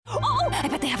I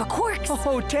bet they have a Quarks.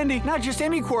 Oh, Tendi, not just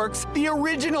any Quarks, the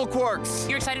original Quarks.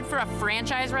 You're excited for a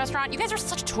franchise restaurant? You guys are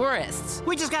such tourists.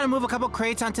 We just gotta move a couple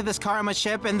crates onto this Karma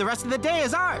ship, and the rest of the day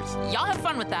is ours. Y'all have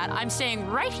fun with that. I'm staying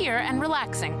right here and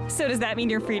relaxing. So does that mean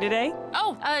you're free today?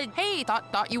 Oh, hey,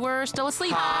 thought you were still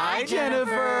asleep. Hi,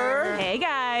 Jennifer. Hey,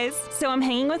 guys. So I'm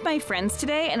hanging with my friends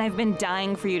today, and I've been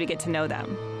dying for you to get to know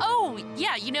them. Oh,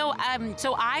 yeah,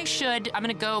 so I'm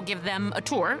gonna go give them a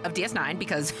tour of DS9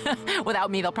 because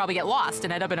without me, they'll probably get lost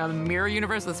and end up in a mirror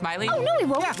universe with Smiley. Oh, no, we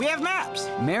won't. Yeah, we have maps.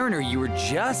 Mariner, you were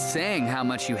just saying how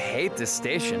much you hate this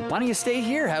station. Why don't you stay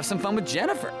here, have some fun with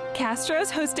Jennifer?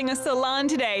 Castro's hosting a salon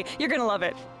today. You're gonna love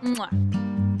it. Mwah.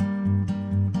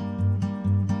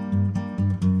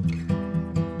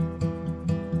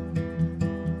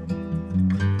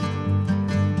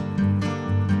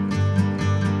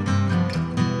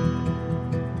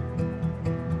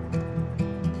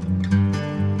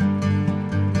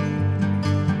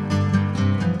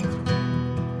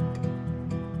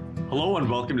 Hello and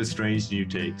welcome to Strange New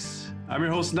Takes. I'm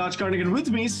your host, Notch Carnigan. With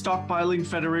me, stockpiling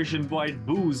Federation-wide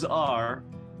booze are...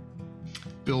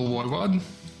 Bill Woywad.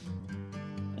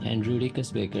 And Rudy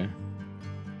Baker.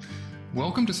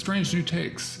 Welcome to Strange New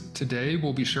Takes. Today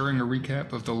we'll be sharing a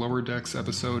recap of the Lower Decks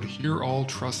episode, Hear All,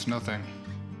 Trust Nothing.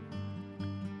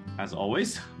 As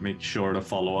always, make sure to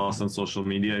follow us on social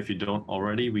media if you don't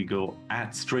already. We go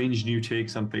at Strange New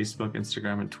Takes on Facebook,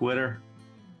 Instagram, and Twitter.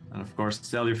 And of course,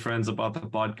 tell your friends about the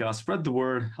podcast, spread the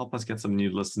word, help us get some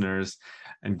new listeners,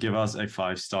 and give us a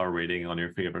 5-star rating on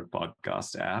your favorite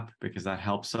podcast app, because that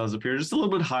helps us appear just a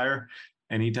little bit higher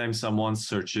anytime someone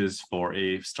searches for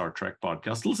a Star Trek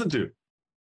podcast to listen to.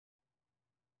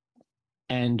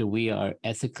 And we are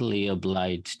ethically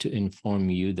obliged to inform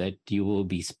you that you will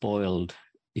be spoiled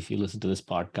if you listen to this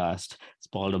podcast.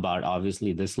 Spoiled about,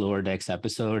 obviously, this Lower Decks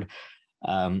episode.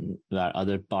 There are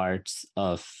other parts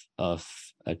of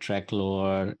a Trek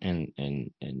lore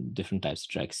and different types of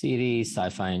Trek series,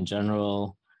 sci-fi in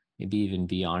general, maybe even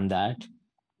beyond that.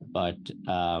 But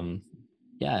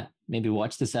maybe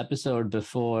watch this episode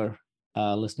before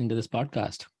listening to this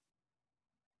podcast.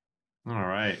 All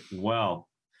right. Well,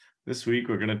 this week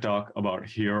we're going to talk about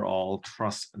Hear All,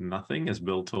 Trust Nothing, as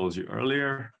Bill told you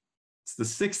earlier. It's the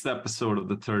 6th episode of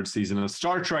the 3rd season of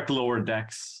Star Trek Lower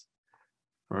Decks.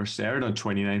 First aired on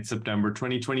 29th September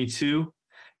 2022. It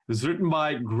was written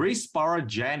by Grace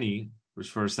Parajani, which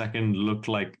for a second looked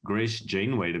like Grace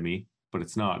Janeway to me, but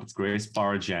it's not. It's Grace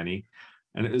Parajani.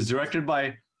 And it was directed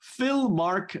by Phil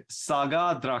Mark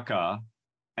Sagadraka.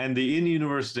 And the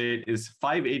in-universe date is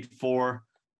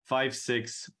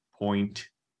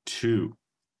 58456.2. I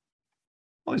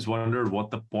always wondered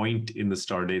what the point in the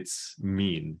star dates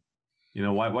mean. You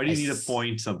know, why do you need to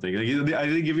point something? Like, are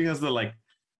they giving us the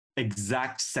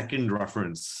exact second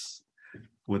reference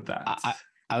with that?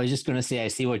 I was just going to say, I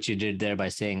see what you did there by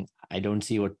saying, I don't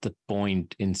see what the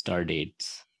point in star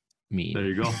dates mean. There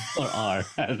you go. Or are.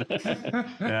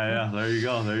 Yeah, there you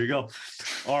go.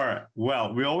 All right.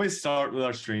 Well, we always start with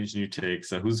our strange new take.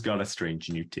 So who's got a strange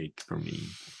new take for me?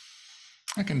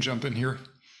 I can jump in here.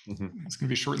 Mm-hmm. It's going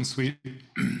to be short and sweet.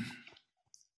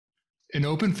 An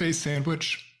open-faced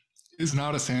sandwich is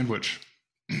not a sandwich.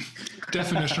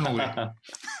 Definitionally.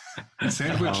 A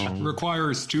sandwich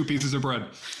requires 2 pieces of bread.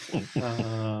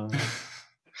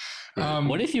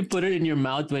 What if you put it in your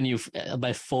mouth when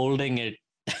by folding it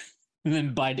and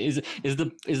then bite? Is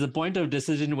the point of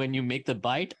decision when you make the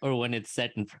bite or when it's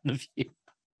set in front of you?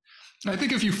 I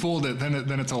think if you fold it,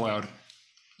 then it's allowed.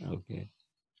 Okay.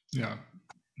 Yeah.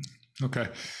 Okay.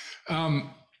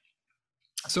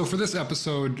 So for this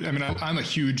episode, I mean, I'm a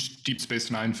huge Deep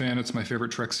Space Nine fan. It's my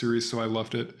favorite Trek series, so I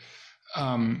loved it.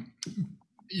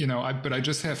 But I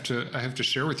just have to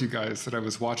share with you guys that I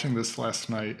was watching this last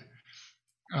night,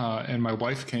 and my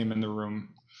wife came in the room,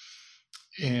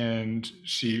 and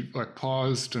she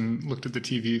paused and looked at the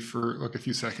TV for a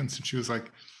few seconds, and she was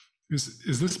like,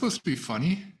 "Is this supposed to be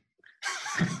funny?"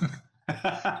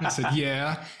 I said,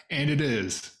 "Yeah, and it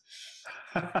is."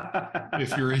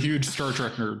 If you're a huge Star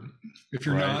Trek nerd. If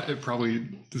you're not, it probably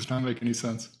does not make any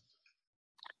sense.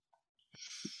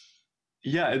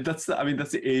 Yeah, that's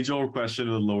the age-old question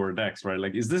of the Lower Decks, right?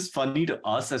 Like, is this funny to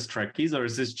us as Trekkies, or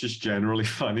is this just generally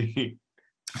funny?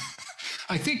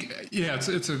 I think,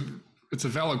 it's a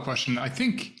valid question. I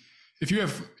think you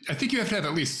have to have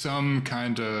at least some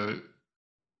kind of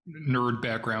nerd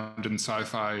background in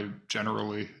sci-fi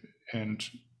generally, and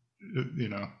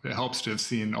it helps to have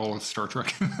seen all of Star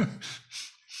Trek.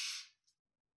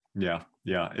 Yeah.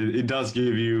 It does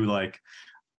give you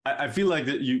I feel like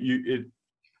that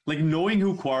knowing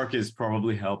who Quark is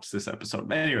probably helps this episode.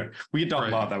 But anyway, we can talk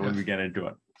about that when we get into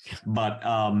it. But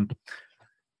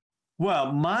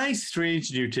Well, my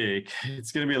strange new take,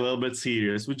 it's going to be a little bit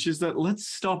serious, which is that let's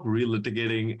stop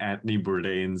relitigating Anthony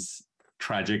Bourdain's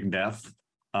tragic death.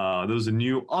 There was a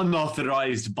new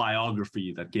unauthorized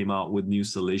biography that came out with new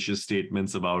salacious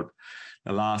statements about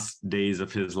the last days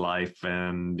of his life.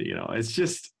 And,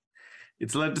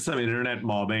 it's led to some internet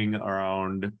mobbing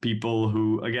around people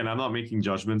who, again, I'm not making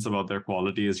judgments about their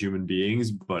quality as human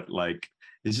beings, but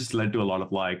it's just led to a lot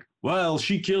of well,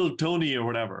 she killed Tony or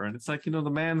whatever. And it's the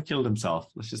man killed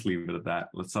himself. Let's just leave it at that.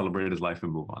 Let's celebrate his life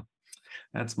and move on.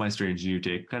 That's my strange new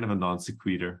take. Kind of a non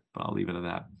sequitur, but I'll leave it at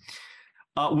that.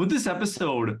 With this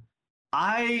episode,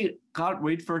 I can't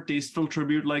wait for a tasteful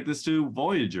tribute like this to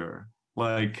Voyager.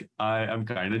 I'm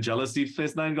kind of jealous Deep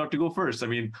Space Nine got to go first. I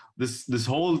mean, this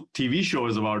whole TV show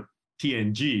is about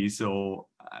TNG, so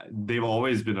they've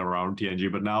always been around TNG,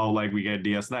 but now we get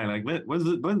DS9.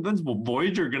 When's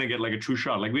Voyager gonna get a true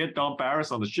shot? We had Tom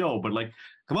Paris on the show, but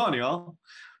come on, y'all.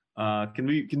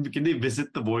 Can they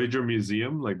visit the Voyager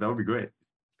Museum? That would be great.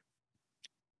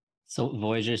 So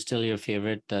Voyager is still your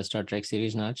favorite Star Trek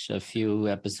series, Notch? A few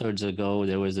episodes ago,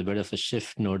 there was a bit of a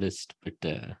shift noticed, but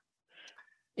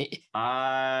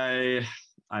I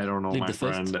don't know, my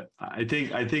friend. I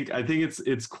think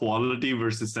it's quality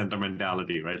versus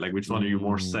sentimentality, right? Which one are you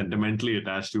more sentimentally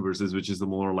attached to versus which is the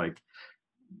more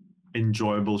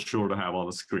enjoyable show to have on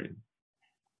the screen?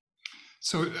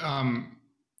 So,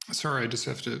 sorry, I just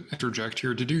have to interject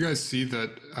here. Did you guys see that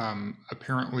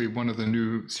apparently one of the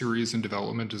new series in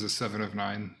development is a 7 of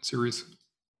 9 series?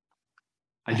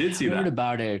 I did see that. I heard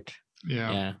about it.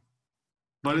 Yeah.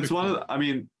 But it's one of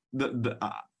the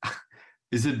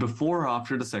is it before or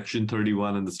after the Section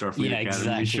 31 and the Starfleet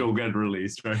Academy show get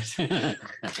released, right?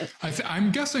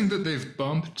 I'm guessing that they've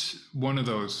bumped one of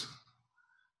those,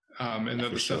 and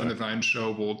that the 7 of 9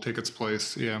 show will take its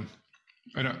place. Yeah,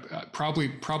 I know. Probably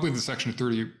the Section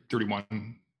 31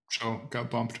 show got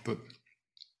bumped, but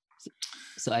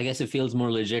so I guess it feels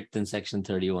more legit than Section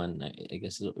 31. I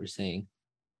guess is what we're saying.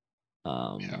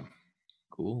 Yeah.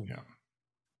 Cool. Yeah.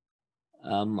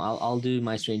 I'll do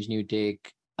my strange new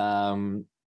take.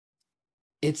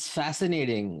 It's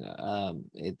fascinating.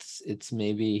 It's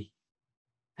maybe,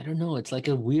 I don't know, it's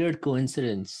a weird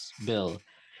coincidence, Bill.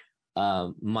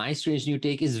 My strange new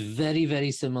take is very, very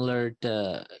similar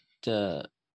to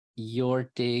your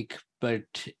take, but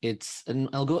and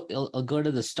I'll go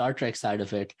to the Star Trek side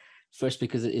of it first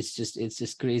because it's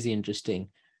just crazy interesting.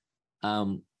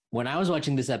 When I was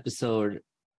watching this episode,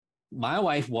 my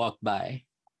wife walked by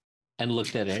and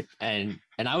looked at it, and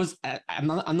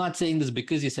I'm not saying this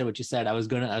because you said what you said. I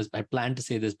planned to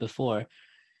say this before,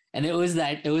 and it was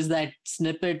that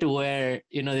snippet where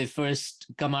they first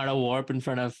come out of warp in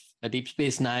front of a Deep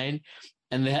Space Nine,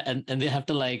 and they have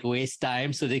to waste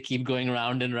time, so they keep going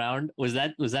round and round. Was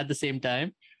that the same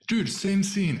time? Dude, same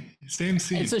scene.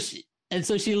 And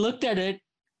so she looked at it.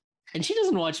 And she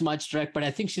doesn't watch much Trek, but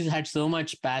I think she's had so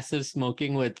much passive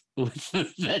smoking with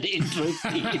that intro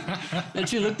scene. And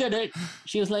she looked at it.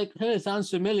 She was like, "Hey, it sounds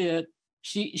familiar."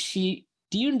 She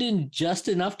tuned in just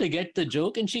enough to get the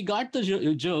joke, and she got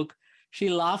the joke. She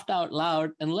laughed out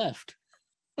loud and left.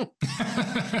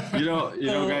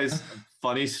 Guys.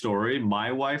 Funny story.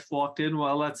 My wife walked in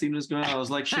while that scene was going on. I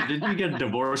was like, "Shit, didn't we get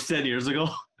divorced 10 years ago?"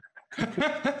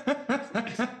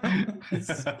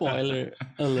 Spoiler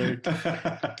alert.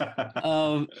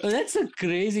 That's a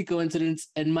crazy coincidence,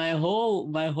 and my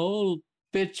whole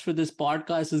pitch for this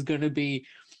podcast is going to be,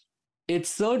 it's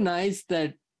so nice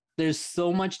that there's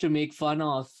so much to make fun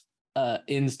of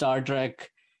in Star Trek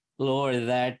lore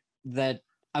that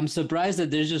I'm surprised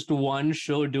that there's just one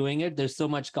show doing it. There's so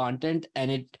much content,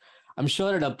 and I'm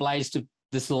sure it applies to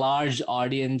this large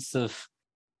audience of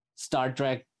Star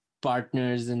Trek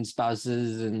partners and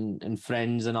spouses and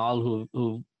friends and all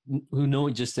who know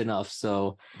just enough.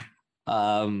 So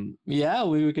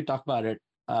we could talk about it.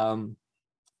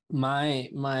 My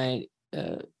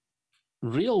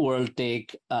real world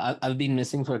take, I've been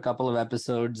missing for a couple of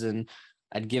episodes, and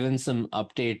I'd given some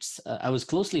updates. I was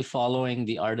closely following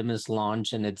the Artemis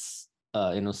launch and its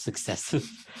successive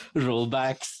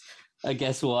rollbacks.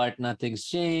 Guess what? Nothing's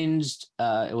changed.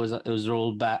 It was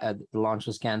rolled back. The launch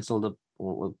was canceled.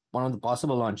 One of the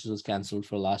possible launches was canceled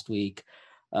for last week,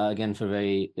 again for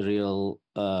very real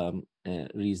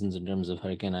reasons in terms of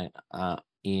Hurricane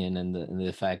Ian and the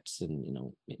effects,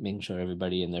 and making sure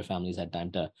everybody and their families had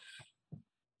time to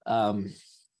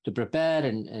prepare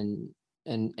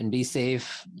and be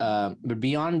safe. But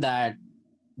beyond that,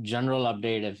 general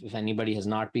update, if anybody has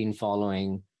not been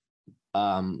following,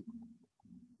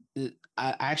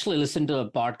 I actually listened to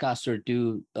a podcast or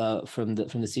two from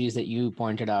the series that you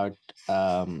pointed out,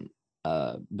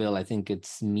 Bill. I think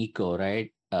it's Miko, right?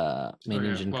 main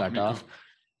engine cut off.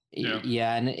 Yeah.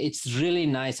 Yeah, and it's really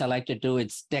nice. I liked it too.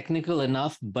 It's technical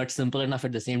enough, but simple enough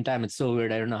at the same time. It's so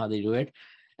weird. I don't know how they do it.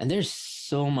 And there's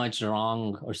so much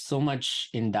wrong or so much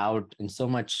in doubt and so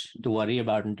much to worry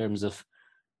about in terms of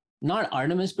not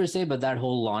Artemis per se, but that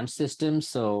whole launch system.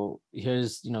 So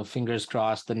here's, fingers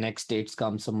crossed the next dates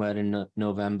come somewhere in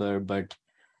November. But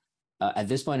at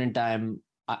this point in time,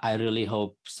 I really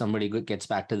hope somebody gets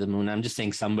back to the moon. I'm just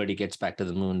saying somebody gets back to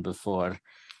the moon before,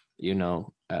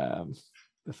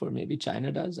 before maybe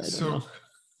China does. I don't know.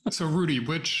 So Rudy,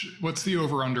 what's the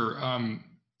over under?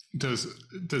 Does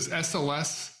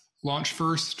SLS launch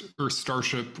first or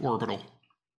Starship Orbital?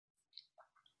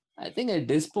 I think at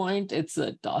this point it's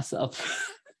a toss up.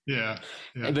 Yeah.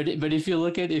 But if you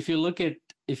look at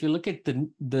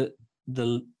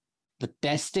the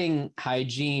testing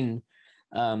hygiene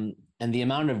and the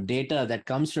amount of data that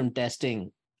comes from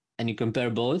testing, and you compare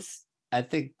both, I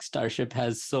think Starship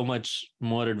has so much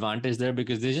more advantage there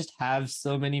because they just have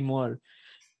so many more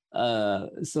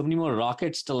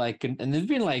rockets to and they've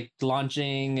been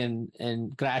launching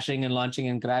and crashing and launching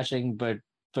and crashing, but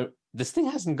this thing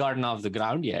hasn't gotten off the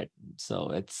ground yet. So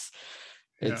it's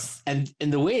and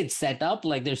the way it's set up,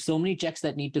 there's so many checks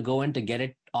that need to go in to get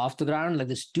it off the ground.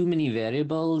 There's too many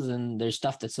variables, and there's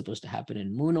stuff that's supposed to happen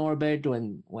in moon orbit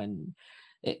when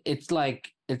it's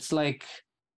like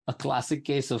a classic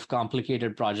case of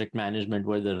complicated project management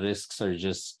where the risks are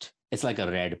it's like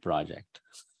a red project.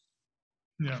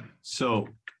 Yeah. So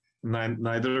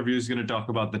neither of you is going to talk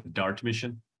about the DART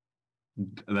mission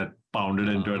that pounded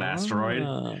into an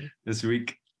asteroid this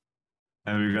week.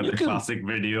 And we've got the classic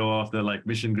video of the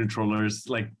mission controllers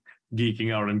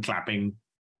geeking out and clapping.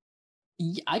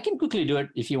 I can quickly do it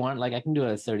if you want. I can do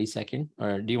a 30-second,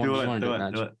 or do you want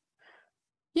to do it?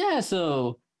 Yeah,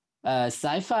 so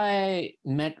sci-fi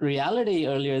met reality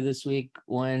earlier this week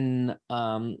when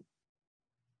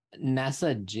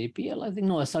NASA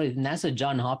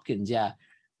John Hopkins,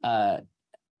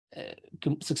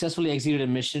 successfully executed a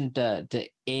mission to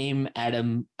aim at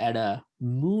a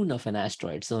moon of an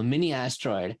asteroid, so a mini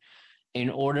asteroid, in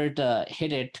order to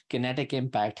hit it, kinetic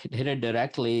impact, hit it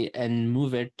directly and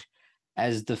move it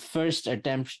as the first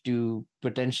attempt to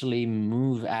potentially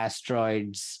move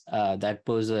asteroids that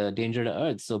pose a danger to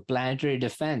Earth. So planetary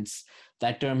defense,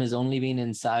 that term has only been in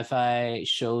sci-fi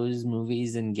shows,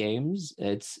 movies, and games.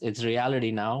 It's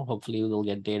reality now. Hopefully we'll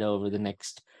get data over the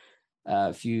next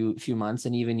few months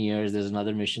and even years. There's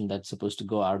another mission that's supposed to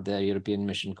go out there, European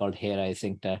mission called Hera, I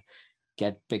think, to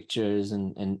get pictures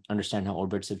and understand how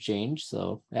orbits have changed.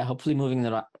 So yeah, hopefully moving in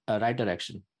the right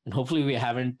direction. And hopefully we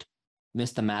haven't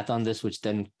missed the math on this, which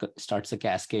then starts a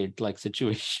cascade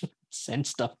situation, send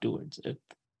stuff towards it.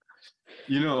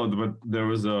 But there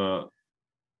was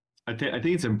I think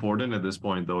it's important at this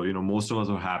point, though. Most of us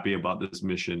are happy about this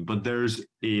mission, but there's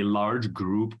a large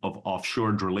group of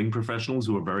offshore drilling professionals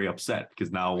who are very upset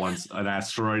because now once an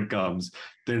asteroid comes,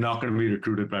 they're not going to be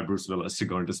recruited by Bruce Willis to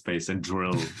go into space and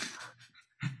drill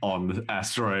on the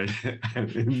asteroid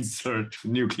and insert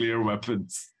nuclear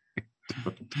weapons.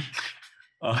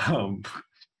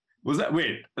 Was that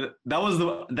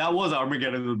that was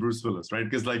Armageddon with Bruce Willis, right?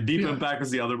 Because Deep Impact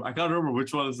was the other. I can't remember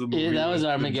which one is the movie. Yeah, that was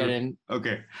Armageddon.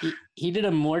 Okay. He did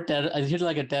he did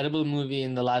a terrible movie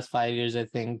in the last 5 years, I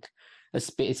think, a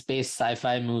space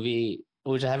sci-fi movie,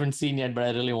 which I haven't seen yet, but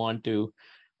I really want to,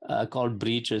 called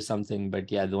Breach or something.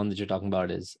 But yeah, the one that you're talking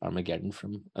about is Armageddon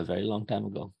from a very long time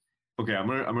ago. Okay, I'm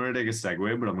gonna take a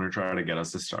segue, but I'm gonna try to get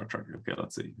us to Star Trek. Okay,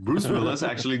 let's see. Bruce Willis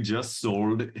actually just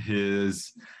sold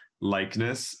his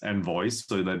likeness and voice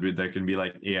so that there can be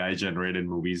AI generated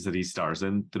movies that he stars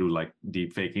in through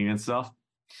deep faking and stuff,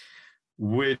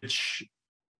 which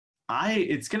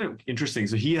it's kind of interesting.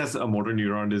 So he has a motor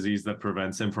neuron disease that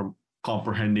prevents him from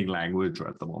comprehending language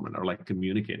at the moment, or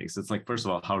communicating. So it's first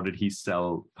of all,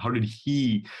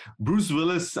 Bruce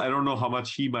Willis, I don't know how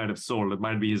much he might have sold. It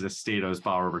might be his estate or his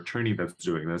power of attorney that's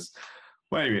doing this.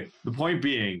 But anyway, the point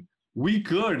being, we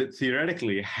could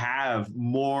theoretically have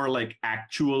more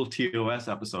actual TOS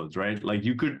episodes, right?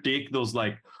 You could take those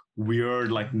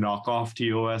weird knockoff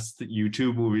TOS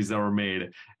YouTube movies that were made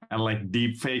and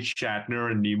deep fake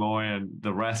Shatner and Nimoy and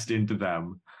the rest into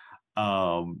them.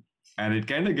 And it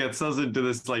kind of gets us into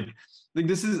this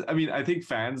this is, I think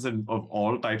fans of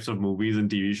all types of movies and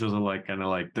TV shows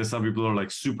are there's some people are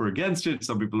super against it.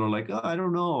 Some people are oh, I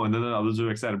don't know. And then others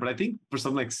are excited. But I think for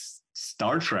something like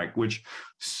Star Trek, which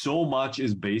so much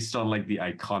is based on the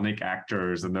iconic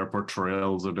actors and their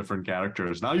portrayals of different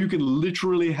characters, now you can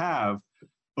literally have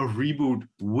a reboot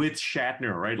with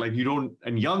Shatner, right?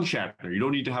 And young Shatner. You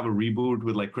don't need to have a reboot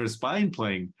with Chris Pine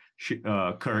playing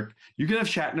Kirk. You can have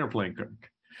Shatner playing Kirk.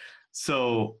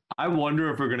 So I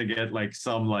wonder if we're gonna get like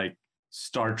some like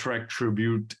Star Trek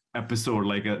tribute episode,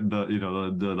 like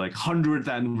the like 100th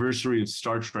anniversary of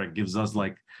Star Trek gives us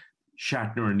like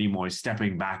Shatner and Nimoy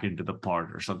stepping back into the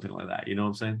part or something like that. You know what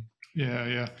I'm saying?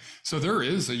 Yeah. So there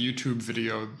is a YouTube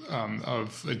video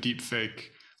of a deep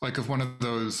fake, like of one of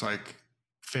those like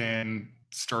fan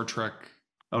Star Trek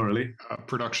Oh, really?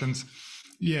 productions.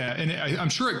 Yeah, and I'm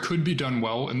sure it could be done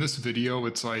well. In this video,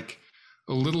 it's like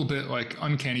a little bit like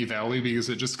Uncanny Valley because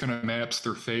it just kind of maps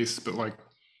their face, but like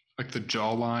the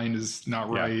jawline is not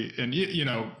right, and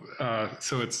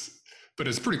so it's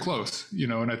pretty close,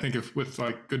 And I think if with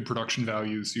like good production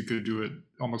values, you could do it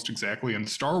almost exactly. And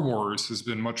Star Wars has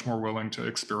been much more willing to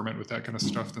experiment with that kind of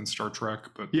stuff than Star Trek.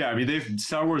 But yeah, I mean,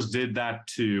 Star Wars did that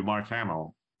to Mark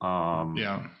Hamill.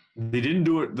 Yeah. They didn't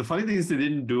do it. The funny thing is they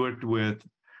didn't do it with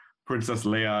Princess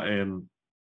Leia in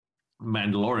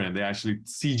Mandalorian. They actually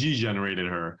CG generated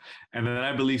her. And then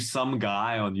I believe some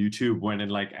guy on YouTube went and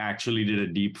like actually did a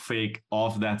deep fake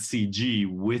of that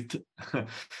CG with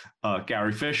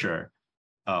Carrie Fisher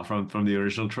from the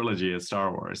original trilogy of Star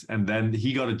Wars. And then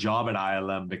he got a job at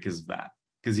ILM because of that,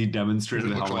 because he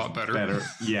demonstrated how much better.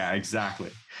 Yeah,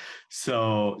 exactly.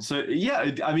 So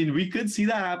yeah, I mean, we could see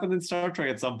that happen in Star Trek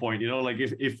at some point, like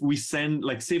if we send,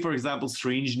 like, say, for example,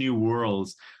 Strange New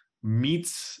Worlds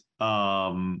meets,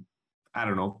 I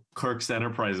don't know, Kirk's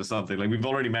Enterprise or something. Like, we've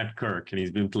already met Kirk and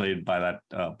he's been played by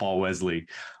that Paul Wesley,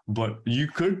 but you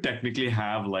could technically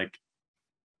have like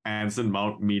Anson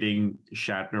Mount meeting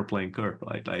Shatner playing Kirk,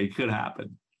 right? Like, it could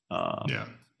happen. Yeah.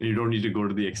 You don't need to go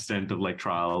to the extent of like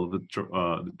trials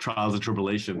and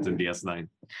tribulations in DS9.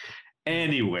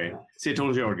 Anyway, see, I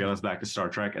told you I would get us back to Star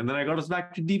Trek, and then I got us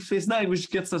back to Deep Space Nine,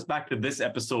 which gets us back to this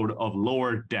episode of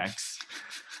Lower Decks.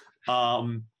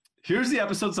 Here's the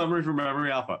episode summary from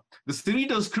Memory Alpha. The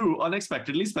Cerritos crew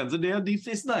unexpectedly spends a day on Deep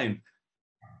Space Nine.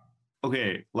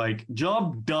 Okay, like,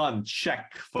 job done,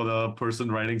 check for the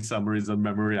person writing summaries on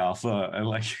Memory Alpha. And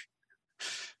like,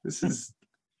 this is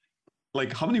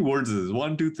like, how many words is this?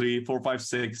 1, 2, 3, 4, 5,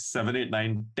 6, 7, 8,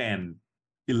 9, 10,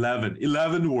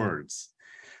 11 words.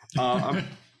 I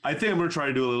think I'm going to try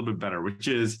to do a little bit better, which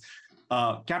is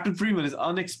Captain Freeman is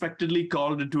unexpectedly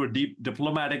called into a deep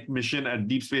diplomatic mission at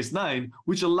Deep Space Nine,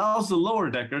 which allows the lower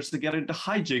deckers to get into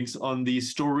hijinks on the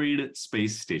storied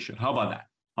space station. How about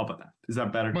that? Is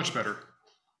that better? Much better.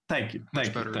 Thank you.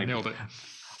 Much better. Nailed it.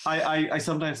 I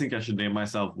sometimes think I should name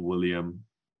myself William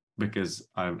because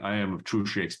I am a true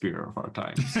Shakespeare of our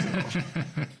times. So.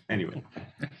 Anyway.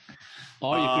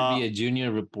 Or you could be a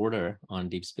junior reporter on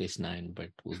Deep Space Nine, but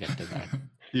we'll get to that.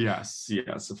 Yes,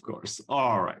 of course.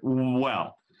 All right.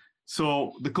 Well,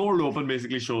 so the cold open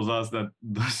basically shows us that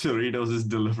the Cerritos is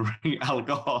delivering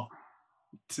alcohol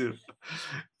to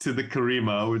the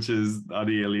Karima, which is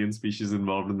the alien species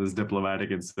involved in this diplomatic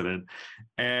incident.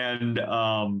 And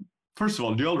first of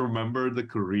all, do you all remember the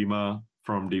Karima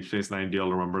from Deep Space Nine? Do you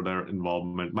all remember their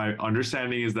involvement? My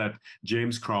understanding is that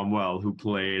James Cromwell, who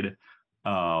played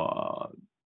Zefram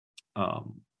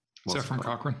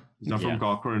Cochrane. Zefram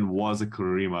Cochrane was a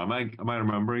Karima. Am I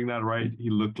remembering that right?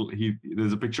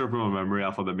 There's a picture of him on Memory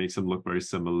Alpha that makes him look very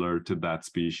similar to that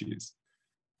species.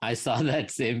 I saw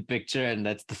that same picture, and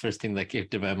that's the first thing that came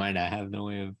to my mind. I have no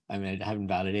way of, I haven't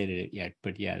validated it yet,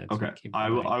 but yeah, that's okay. What came to my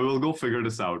mind. I will go figure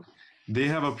this out. They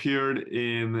have appeared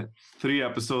in 3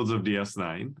 episodes of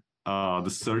DS9, The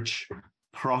Search,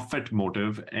 Prophet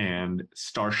Motive, and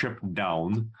Starship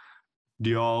Down. Do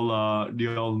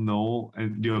y'all know,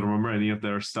 and do y'all remember any of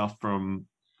their stuff from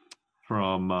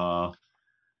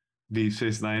Deep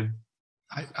Space Nine?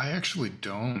 I actually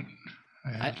don't.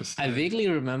 I vaguely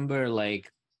remember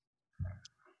like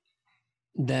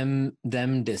them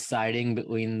deciding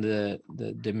between the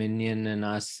Dominion and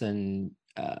us, and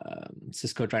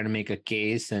Cisco trying to make a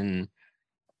case and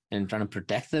trying to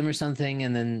protect them or something,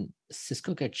 and then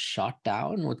Cisco gets shot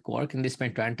down with Quark, and they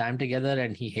spend time together,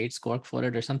 and he hates Quark for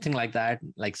it or something like that,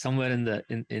 like somewhere in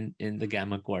the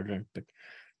Gamma Quadrant. But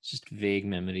it's just vague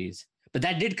memories. But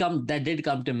that did come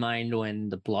to mind when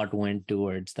the plot went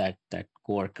towards that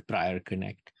Quark prior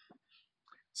connect.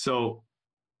 So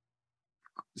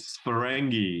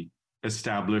Ferengi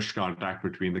established contact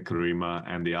between the Karima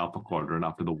and the Alpha Quadrant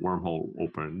after the wormhole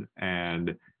opened,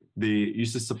 and the Karima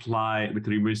used to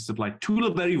supply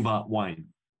Tula berry wine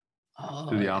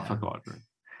to the Alpha Quadrant.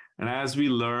 And as we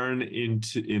learn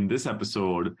in this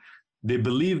episode, they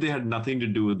believe they had nothing to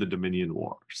do with the Dominion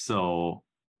War. So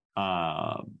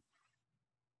I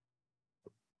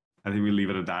think we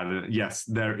leave it at that. Yes,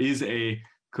 there is a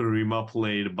Karima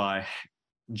played by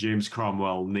James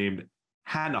Cromwell named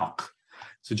Hanok.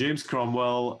 So James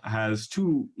Cromwell has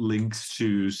 2 links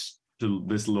to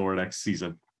this Lower Decks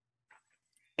season.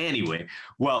 Anyway,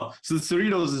 well, so the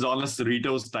Cerritos is on a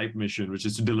Cerritos type mission, which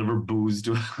is to deliver booze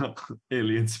to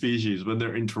alien species when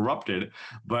they're interrupted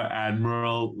by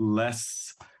Admiral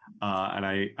Les, and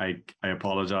I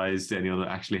apologize to anyone that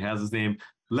actually has his name,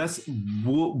 Les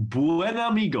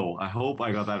Buenamigo. I hope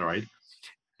I got that right.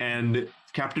 And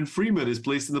Captain Freeman is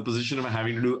placed in the position of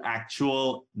having to do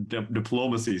actual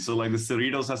diplomacy. So like the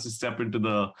Cerritos has to step into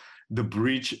the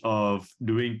breach of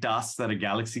doing tasks that a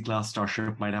Galaxy-class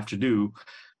starship might have to do.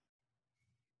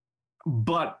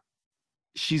 But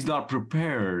she's not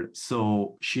prepared,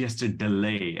 so she has to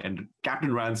delay. And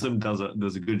Captain Ransom does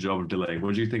a good job of delaying.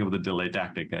 What do you think of the delay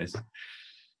tactic, guys?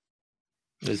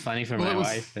 It was funny for my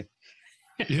wife.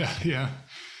 Yeah.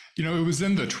 You know, it was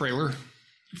in the trailer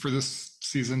for this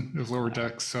season of Lower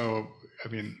Decks, so I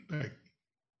mean, I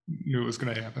knew it was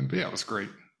going to happen. But yeah, it was great.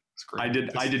 It's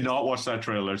great. I did not watch that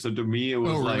trailer, so to me it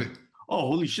was like, really? oh,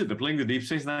 holy shit, they're playing the Deep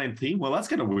Space Nine theme? Well, that's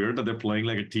kind of weird that they're playing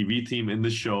like a TV theme in the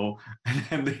show.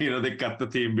 And then, they cut the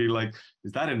theme, be like,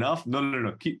 is that enough?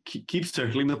 No. Keep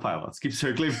circling the pilots. Keep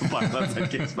circling the pilots and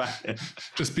kicks back.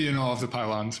 Just be in awe of the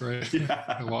pylons, right? Yeah.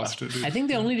 I lost it. Dude. I think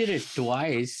they only did it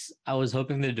twice. I was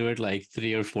hoping they'd do it like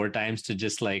 3 or 4 times to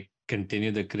just like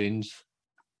continue the cringe.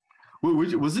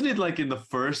 Wasn't it like in the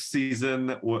first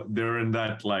season, they're in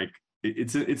that like,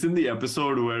 it's in the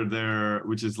episode where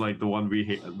which is like the one we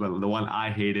hate, well, the one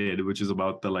I hated, which is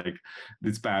about the like,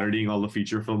 it's parodying all the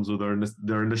feature films where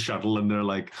they're in the shuttle and they're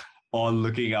like all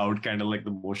looking out, kind of like the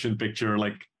motion picture,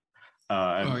 like,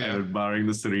 and admiring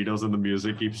the Cerritos, and the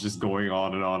music keeps just going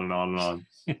on and on and on and on.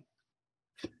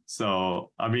 So,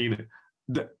 I mean,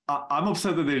 I'm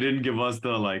upset that they didn't give us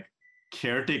the like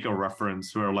caretaker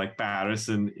reference where like Paris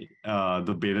and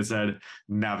the Beta Z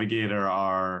navigator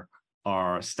are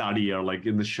study are like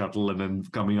in the shuttle and then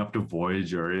coming up to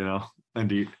Voyager,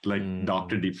 and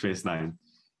Dr. Deep Space Nine.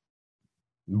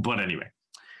 But anyway,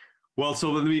 well,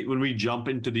 so when we jump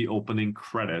into the opening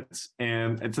credits,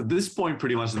 and it's at this point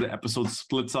pretty much the episode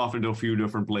splits off into a few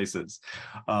different places.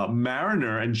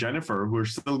 Mariner and Jennifer, who are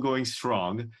still going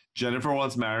strong. Jennifer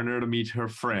wants Mariner to meet her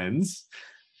friends.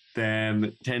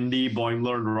 Then Tendi,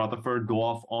 Boimler, and Rutherford go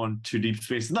off on to Deep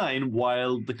Space Nine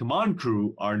while the command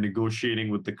crew are negotiating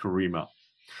with the Karima.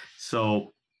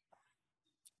 So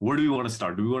where do we want to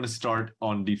start? Do we want to start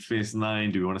on Deep Space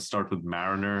Nine? Do we want to start with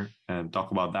Mariner and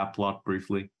talk about that plot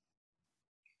briefly?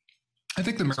 I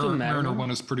think the Mariner one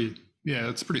is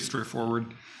it's pretty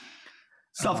straightforward.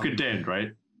 Self-contained,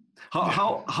 right?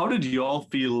 How did you all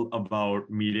feel about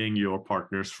meeting your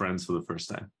partner's friends for the first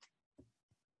time?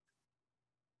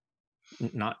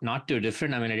 Not too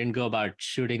different. I mean, I didn't go about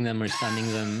shooting them or stunning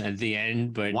them at the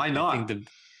end, but why not?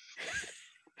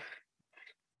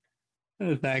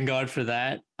 Thank God for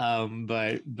that.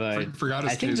 But forgot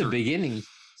his I think taser. The beginning.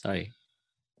 Sorry,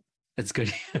 that's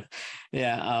good.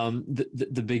 Yeah.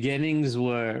 The beginnings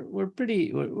were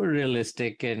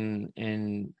realistic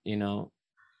and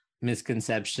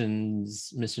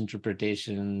misconceptions,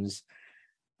 misinterpretations.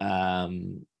 Yeah,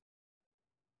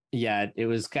 it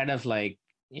was kind of like.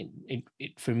 It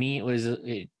for me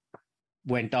it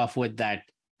went off with that,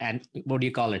 and what do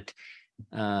you call it,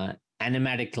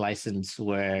 animatic license,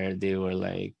 where they were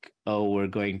like, oh, we're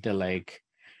going to like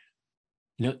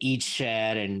each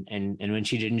share, and when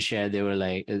she didn't share, they were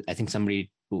like, I think somebody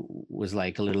was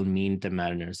like a little mean to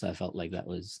Mariner, so I felt like that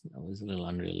was a little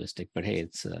unrealistic, but hey,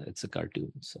 it's a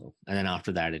cartoon. So, and then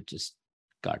after that it just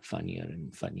got funnier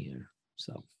and funnier.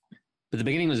 So, but the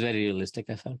beginning was very realistic,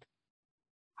 I felt.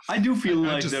 I do feel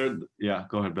like they're... Yeah,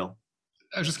 go ahead, Bill.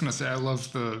 I was just going to say, I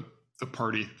love the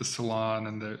party, the salon,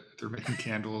 and they're making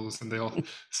candles, and they all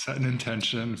set an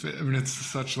intention. I mean, it's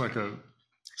such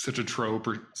a trope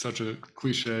or such a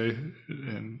cliche,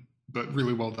 but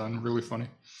really well done, really funny.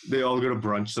 They all go to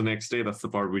brunch the next day. That's the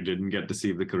part we didn't get to see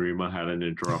if the Karima hadn't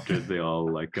interrupted. They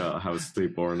all have a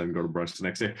sleepover and then go to brunch the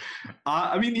next day.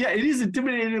 I mean, yeah, it is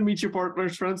intimidating to meet your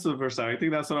partner's friends for the first time. I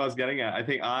think that's what I was getting at. I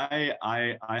think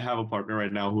I have a partner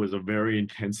right now who is a very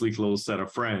intensely close set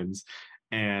of friends,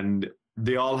 and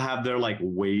they all have their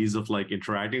ways of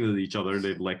interacting with each other.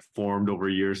 They've formed over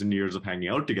years and years of hanging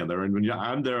out together. And when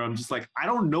I'm there, I'm just I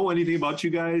don't know anything about you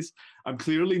guys. I'm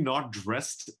clearly not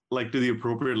dressed to the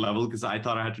appropriate level, because I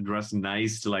thought I had to dress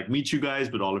nice to meet you guys,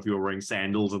 but all of you are wearing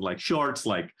sandals and shorts.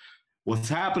 What's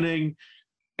happening?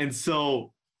 And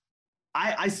so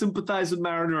I sympathize with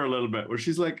Mariner a little bit, where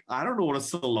she's like, I don't know what a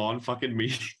salon fucking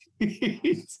means.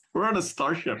 We're on a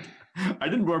starship. I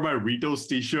didn't wear my Ritos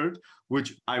t-shirt,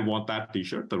 which I want that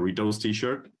t-shirt, the Ritos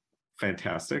t-shirt.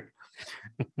 Fantastic.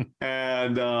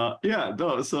 And so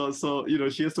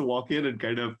she has to walk in and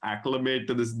kind of acclimate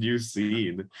to this new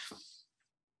scene.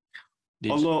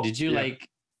 Did you like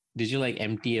did you like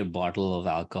empty a bottle of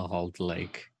alcohol to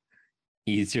like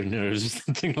ease your nerves or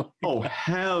something like Oh, that?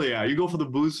 hell yeah. You go for the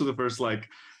booze for the first like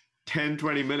 10,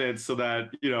 20 minutes so that,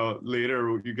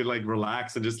 later you can like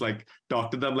relax and just like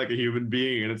talk to them like a human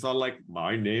being. And it's not like,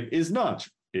 my name is Nudge.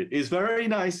 It is very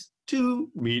nice to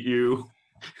meet you.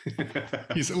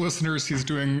 Listeners, he's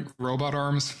doing robot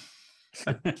arms.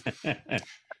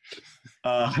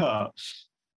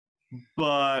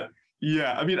 But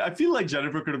yeah, I mean, I feel like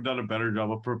Jennifer could have done a better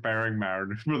job of preparing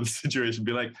Mariner for the situation.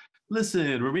 Be like,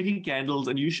 listen, we're making candles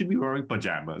and you should be wearing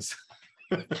pajamas.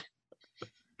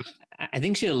 I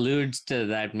think she alludes to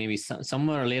that maybe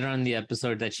somewhere later on in the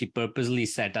episode that she purposely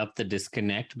set up the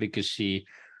disconnect because she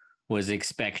was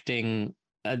expecting,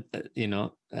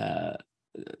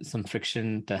 some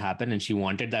friction to happen, and she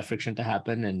wanted that friction to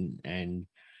happen, and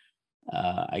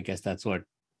I guess that's what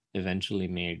eventually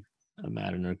made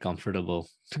Mariner comfortable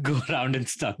to go around and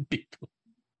stun people.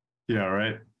 Yeah,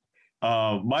 right.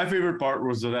 My favorite part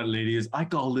was that lady is, I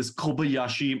call this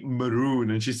Kobayashi Maroon,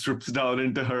 and she strips down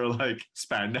into her like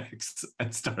spandex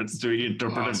and starts doing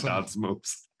interpretive dance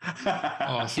moves.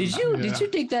 Awesome. Did you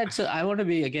take that? So I want to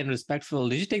be again respectful.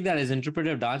 Did you take that as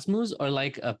interpretive dance moves or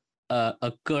like a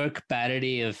Kirk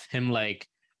parody of him like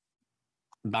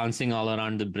bouncing all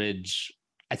around the bridge?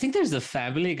 I think there's a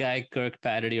Family Guy Kirk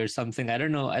parody or something. I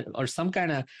don't know, or some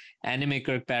kind of anime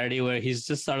Kirk parody where he's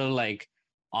just sort of like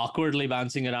awkwardly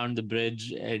bouncing around the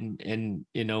bridge and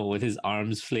with his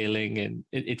arms flailing, and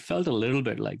it felt a little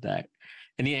bit like that.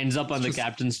 And he ends up on the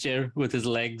captain's chair with his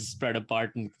legs spread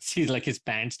apart and sees like his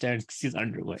pants down, his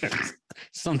underwear,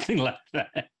 something like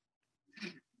that.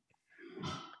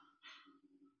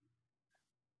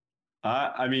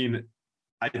 I mean,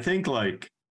 I think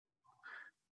like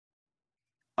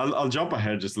I'll jump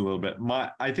ahead just a little bit.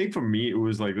 I think for me, it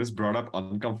was like this brought up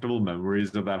uncomfortable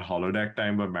memories of that holodeck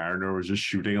time where Mariner was just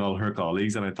shooting all her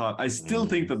colleagues. And I still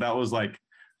think that was like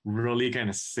really kind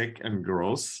of sick and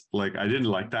gross. Like I didn't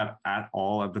like that at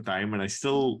all at the time. And I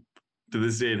still, to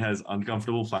this day, it has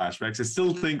uncomfortable flashbacks. I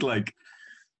still think like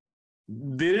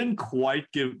they didn't quite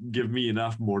give me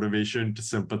enough motivation to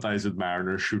sympathize with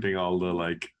Mariner shooting all the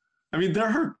like, I mean,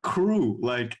 they're her crew.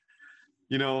 Like,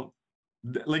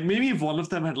 like maybe if one of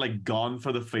them had like gone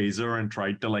for the phaser and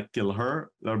tried to like kill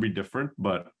her, that would be different.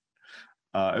 But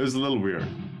it was a little weird.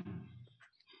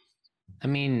 I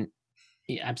mean,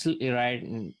 you're absolutely right.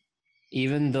 And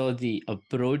even though the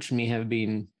approach may have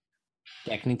been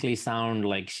technically sound,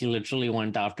 like she literally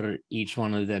went after each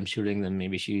one of them, shooting them.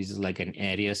 Maybe she uses like an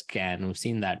area scan. We've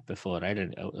seen that before, right?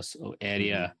 An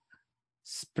area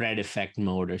spread effect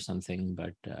mode or something.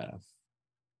 But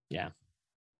yeah.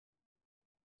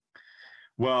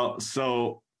 Well,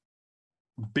 so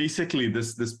basically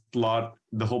this plot,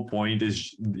 the whole point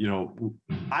is,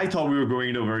 I thought we were going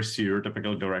into a very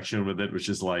stereotypical direction with it, which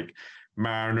is like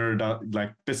Mariner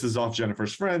like pisses off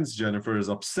Jennifer's friends, Jennifer is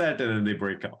upset, and then they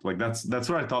break up. Like that's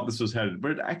where I thought this was headed,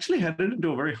 but it actually headed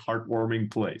into a very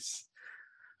heartwarming place.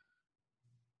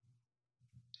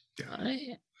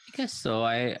 I guess so.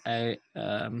 I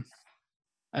mean,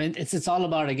 it's all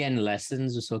about, again,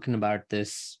 lessons. We've spoken about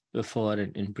this before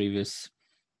in previous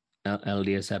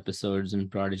LDS episodes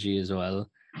and Prodigy as well,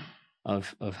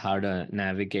 of how to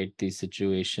navigate these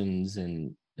situations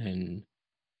and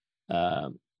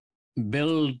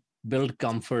build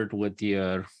comfort with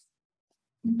your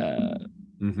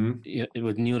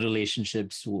with new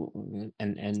relationships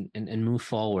and move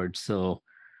forward. So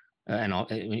and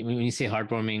when you say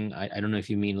heartwarming, I don't know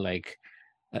if you mean like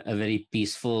a very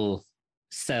peaceful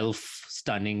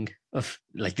self-stunning of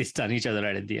like they stun each other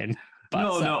right at the end.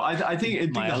 No, I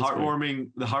think the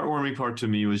heartwarming part to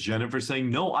me was Jennifer saying,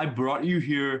 no, I brought you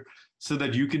here so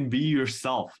that you can be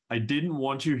yourself. I didn't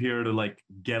want you here to like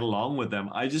get along with them.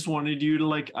 I just wanted you to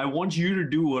like, I want you to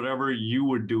do whatever you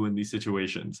would do in these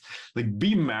situations. Like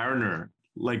be Mariner,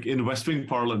 like in West Wing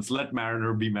parlance, let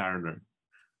Mariner be Mariner.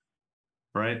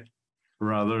 Right?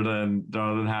 Rather than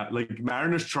have like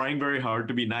Mariner's trying very hard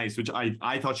to be nice, which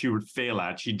I thought she would fail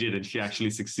at. She didn't. She actually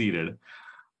succeeded.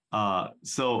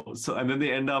 So and then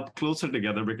they end up closer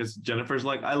together because Jennifer's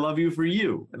like, I love you for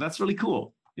you. And that's really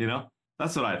cool.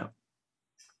 That's what I thought.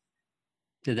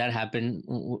 Did that happen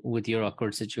with your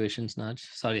awkward situations, Nudge?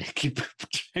 Sorry, I keep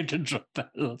trying to drop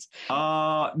battles.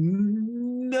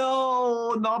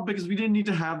 No, not because we didn't need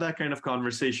to have that kind of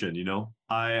conversation,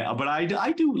 But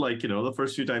I do like, the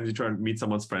first few times you try to meet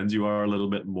someone's friends, you are a little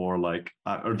bit more like,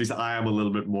 or at least I am a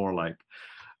little bit more like,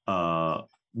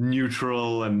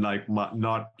 neutral and like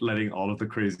not letting all of the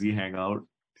crazy hang out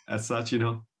as such,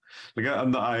 Like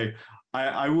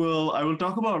I will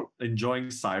talk about enjoying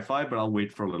sci-fi, but I'll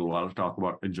wait for a little while to talk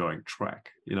about enjoying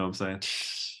Trek. You know what I'm saying?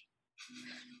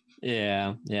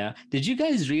 Yeah, yeah. Did you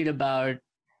guys read about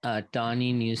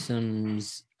Tawny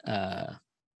Newsom's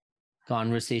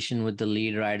conversation with the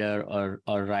lead writer or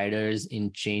writers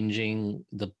in changing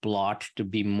the plot to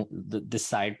be the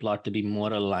side plot to be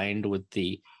more aligned with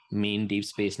the main Deep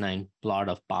Space Nine plot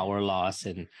of power loss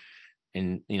and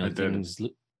things?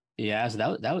 Yeah,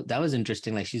 so that was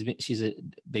interesting. Like she's a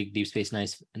big Deep Space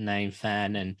Nine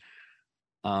fan, and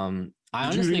I Did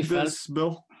honestly you read felt this,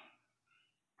 Bill?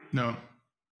 No.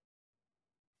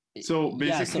 So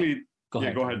basically, go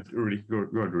ahead, Rudy. Go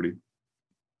ahead, Rudy.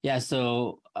 Yeah,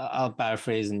 so I'll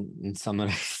paraphrase and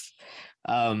summarize.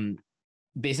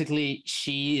 Basically,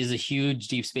 she is a huge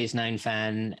Deep Space Nine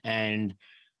fan, and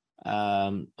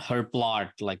her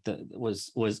plot,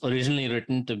 was originally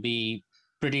written to be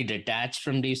pretty detached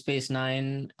from Deep Space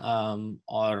Nine,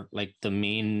 or like the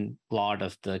main plot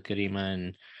of the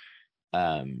Karima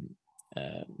and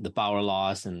the power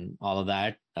loss and all of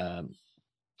that.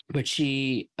 But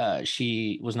she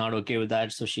was not okay with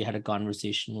that, so she had a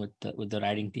conversation with the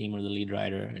writing team or the lead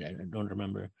writer. I don't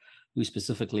remember who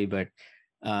specifically, but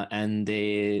and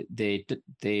they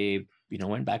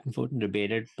went back and forth and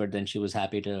debated. But then she was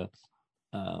happy to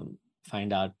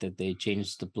find out that they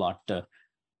changed the plot to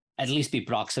at least be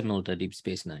proximal to Deep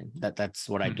Space Nine. That's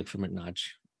what I took from it. Naj,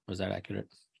 was that accurate?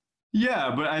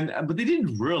 Yeah, but they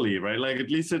didn't really, right? Like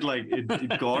at least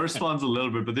it corresponds a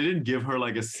little bit, but they didn't give her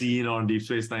like a scene on Deep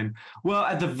Space Nine. Well,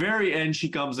 at the very end, she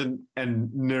comes in and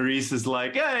Nerys is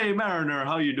like, "Hey, Mariner,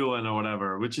 how you doing?" or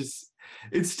whatever. Which is,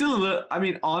 it's still a little. I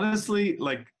mean, honestly,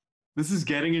 like this is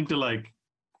getting into like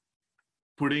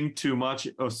putting too much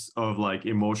of like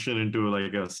emotion into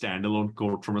like a standalone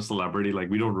quote from a celebrity. Like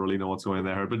we don't really know what's going on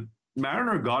there, but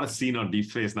Mariner got a scene on Deep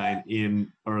Space Nine in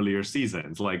earlier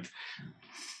seasons, like.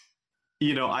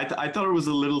 I thought it was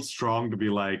a little strong to be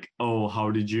like, oh,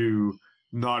 how did you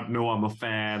not know I'm a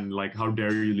fan? Like, how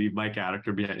dare you leave my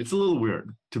character behind? It's a little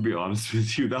weird, to be honest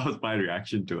with you. That was my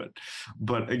reaction to it.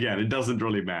 But again, it doesn't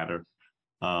really matter.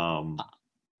 I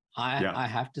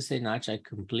have to say, Nach, I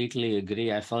completely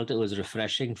agree. I felt it was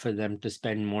refreshing for them to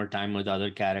spend more time with other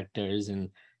characters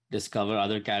and discover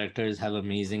other characters have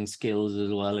amazing skills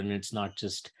as well. And it's not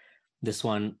just this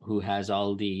one who has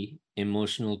all the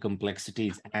emotional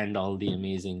complexities and all the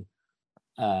amazing,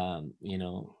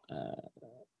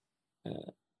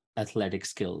 athletic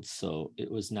skills. So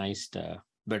it was nice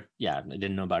but yeah, I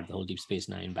didn't know about the whole Deep Space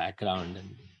Nine background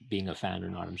and being a fan or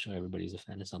not. I'm sure everybody's a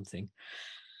fan of something.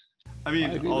 I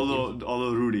mean,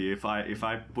 although Rudy, if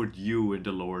I put you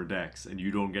into Lower Decks and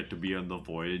you don't get to be on the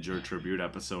Voyager tribute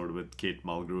episode with Kate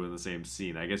Mulgrew in the same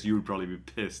scene, I guess you would probably be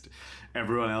pissed.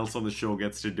 Everyone else on the show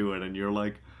gets to do it, and you're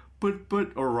like,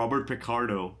 or Robert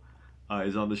Picardo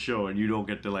is on the show, and you don't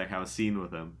get to like have a scene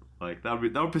with him. Like that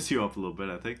would piss you off a little bit,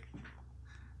 I think.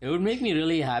 It would make me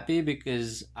really happy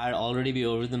because I'd already be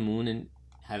over the moon and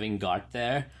having got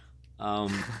there.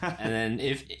 And then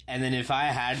if I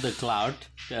had the clout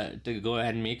to go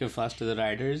ahead and make a fuss to the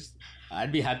writers,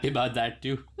 I'd be happy about that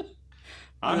too.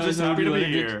 I'm just happy to be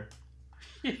here.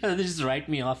 Yeah, they just write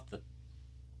me off the.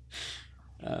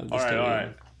 All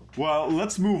right. Well,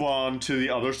 let's move on to the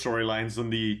other storylines on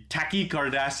the tacky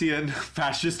Cardassian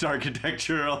fascist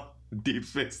architectural Deep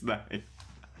Space Nine.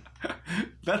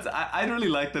 I really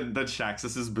like that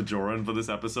Shaxus is Bajoran for this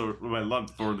episode. Well, not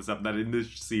for this episode, that in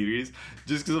this series,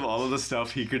 just because of all of the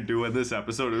stuff he could do in this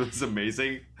episode. It was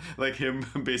amazing. Like him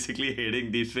basically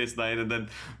hating Deep Space Nine and then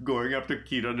going up to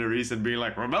Kira Nerys and being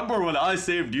like, "Remember when I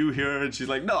saved you here?" And she's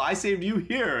like, "No, I saved you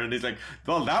here." And he's like,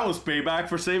 "Well, that was payback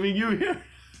for saving you here."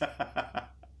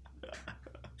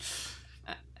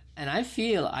 And I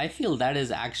feel that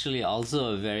is actually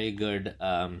also a very good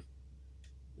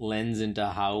lens into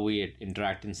how we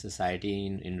interact in society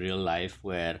in real life,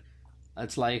 where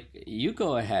it's like, you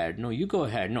go ahead, no,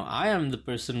 I am the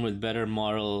person with better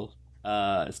moral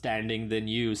standing than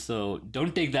you, so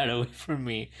don't take that away from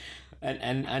me.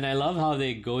 And I love how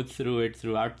they go through it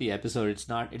throughout the episode. It's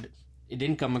not, it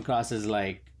didn't come across as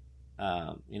like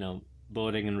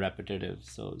boring and repetitive,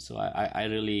 so I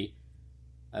really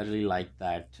like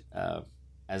that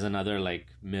as another like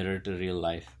mirror to real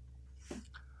life.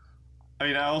 I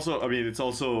mean, it's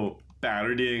also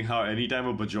parodying how anytime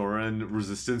a Bajoran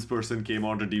resistance person came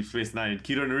onto Deep Space Nine,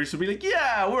 Kira Nerys would be like,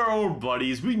 "Yeah, we're old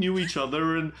buddies. We knew each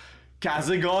other in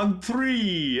Kazagon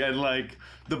 3 and like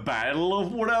the Battle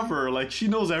of whatever. Like she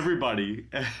knows everybody,"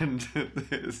 and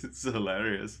it's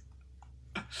hilarious.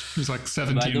 There's like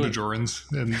 17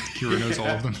 Bajorans, and Kira knows all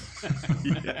of them.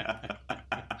 Yeah.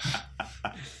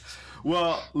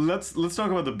 Well, let's talk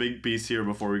about the big piece here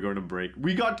before we go to break.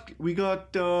 We got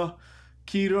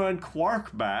Kira and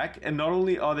Quark back, and not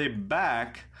only are they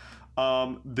back,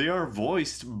 They are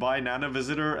voiced by Nana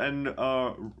Visitor and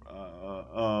Armin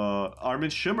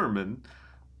Shimmerman,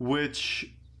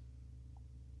 which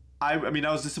I mean,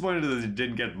 I was disappointed that they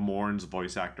didn't get Morn's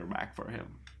voice actor back for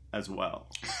him as well.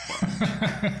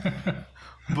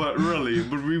 But really,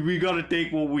 we got to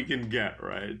take what we can get,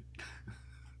 right?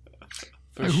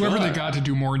 Whoever they got to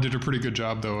do Morn did a pretty good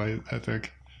job, though, I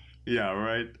think. Yeah,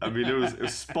 right. I mean, it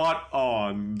was spot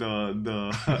on.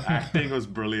 The acting was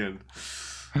brilliant.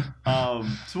 So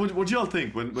what y'all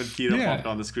think when Kira popped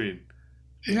on the screen?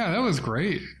 Yeah, that was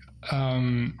great.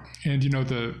 And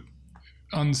the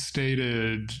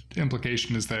unstated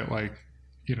implication is that, like,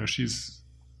 she's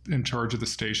in charge of the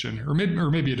station, or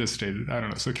maybe it is stated. I don't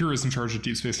know. So Kira's in charge of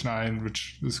Deep Space Nine,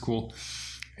 which is cool.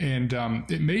 And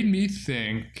it made me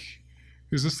think,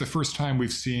 is this the first time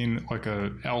we've seen like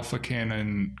a alpha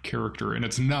canon character? And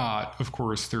it's not, of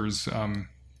course. There's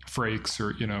Frakes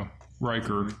or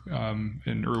Riker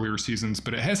in earlier seasons,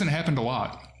 but it hasn't happened a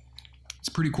lot. It's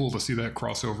pretty cool to see that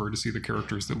crossover, to see the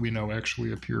characters that we know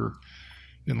actually appear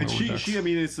in Lower Decks. She, I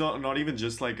mean, it's not even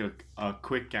just like a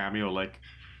quick cameo like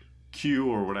Q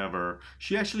or whatever.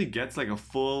 She actually gets like a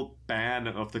full pan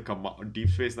of the Deep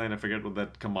Space Nine. I forget what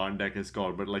that command deck is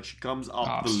called, but like she comes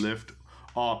up the lift.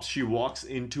 Ops. She walks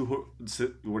into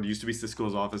what used to be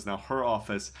Cisco's office, now her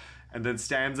office, and then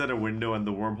stands at a window, and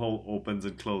the wormhole opens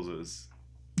and closes.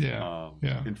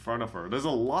 In front of her. There's a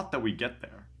lot that we get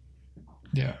there.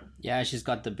 Yeah, she's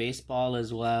got the baseball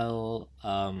as well.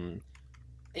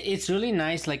 It's really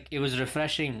nice. Like, it was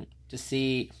refreshing to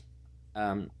see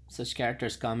such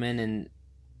characters come in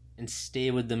and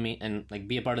stay with the main, and like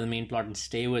be a part of the main plot and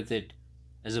stay with it,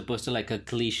 as opposed to like a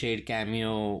cliched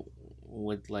cameo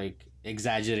with like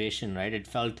exaggeration, right? It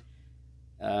felt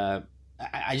I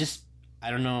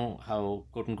don't know how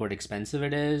quote unquote expensive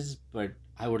it is, but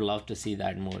I would love to see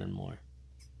that more and more.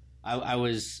 I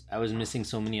was missing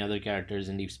so many other characters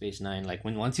in Deep Space Nine. Like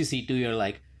once you see 2, you're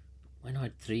like, why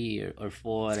not 3 or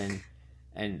 4?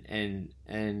 And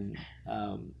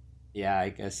I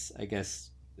guess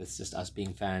it's just us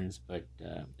being fans, but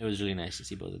it was really nice to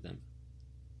see both of them.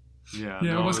 Yeah,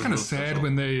 it was kind of sad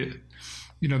when they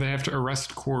have to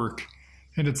arrest Quark,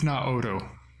 and it's not Odo,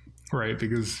 right?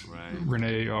 Because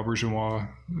Rene Auberjonois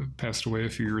passed away a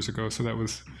few years ago, so that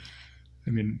was,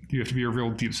 I mean, you have to be a real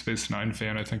Deep Space Nine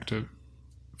fan, I think,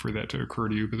 for that to occur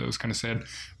to you, but that was kind of sad.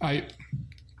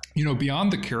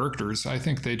 Beyond the characters, I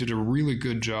think they did a really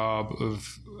good job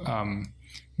of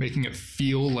making it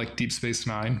feel like Deep Space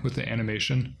Nine with the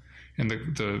animation, and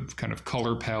the kind of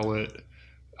color palette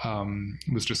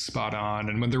was just spot on.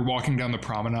 And when they're walking down the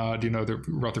promenade,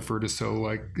 Rutherford is so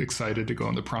like excited to go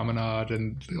on the promenade,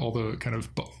 and all the kind of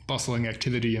bustling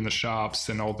activity in the shops,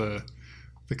 and all the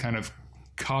kind of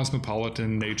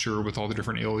cosmopolitan nature with all the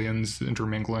different aliens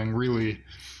intermingling really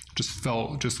just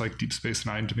felt just like Deep Space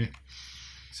Nine to me.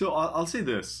 So I'll say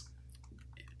this.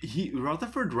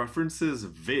 Rutherford references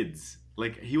vids.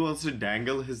 Like, he wants to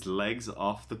dangle his legs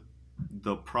off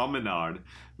the promenade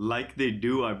like they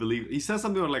do, I believe. He says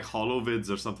something about like holovids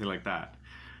or something like that.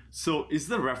 So is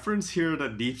the reference here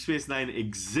that Deep Space Nine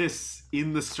exists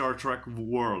in the Star Trek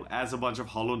world as a bunch of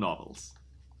holo novels?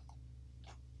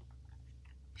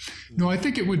 No, I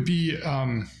think it would be it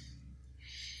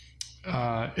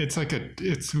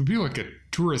would be like a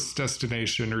tourist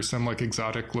destination or some like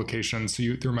exotic location. So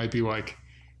there might be like,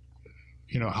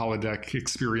 holodeck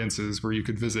experiences where you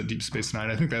could visit Deep Space Nine.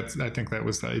 I think that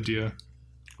was the idea.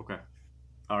 Okay.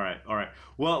 All right.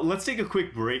 Well, let's take a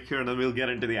quick break here, and then we'll get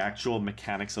into the actual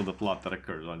mechanics of the plot that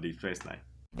occurs on Deep Space Nine.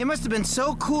 It must have been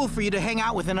so cool for you to hang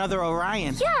out with another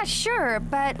Orion. Yeah, sure,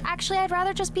 but actually I'd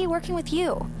rather just be working with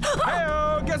you.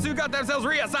 Hey-o, guess who got themselves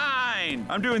reassigned?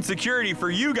 I'm doing security for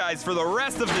you guys for the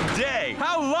rest of the day.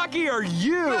 How lucky are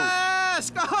you?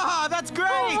 Yes! Oh, that's great!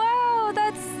 Oh,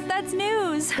 wow, that's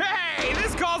news. Hey,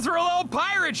 this calls for a little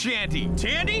pirate shanty.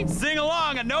 Tandy, sing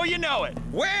along, I know you know it.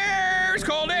 Where's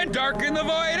cold and dark in the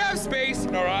void of space?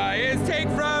 Orions take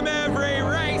from every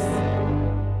race.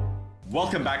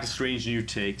 Welcome back to Strange New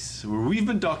Takes, where we've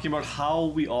been talking about how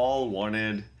we all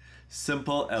wanted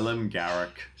simple LM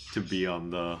Garak to be on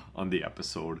the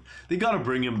episode. They gotta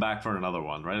bring him back for another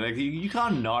one, right? Like, you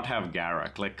can't not have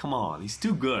Garak. Like, come on, he's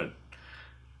too good.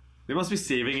 They must be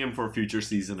saving him for a future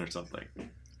season or something.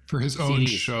 For his own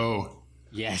show.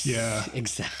 Yes. Yeah.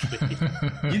 Exactly.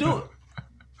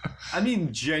 I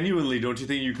mean, genuinely, don't you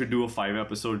think you could do a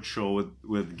 5-episode show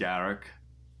with Garak?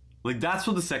 Like, that's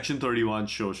what the Section 31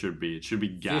 show should be. It should be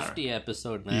Garak. 50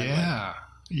 episode, man. Yeah.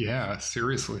 Yeah,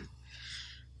 seriously.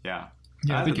 Yeah.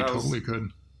 Yeah, I think you totally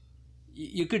could.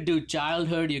 you could do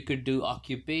childhood, you could do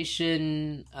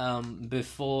occupation,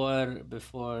 before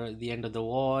the end of the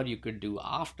war, you could do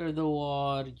after the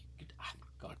war.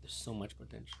 God, there's so much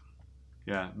potential.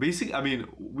 Yeah, basically, I mean,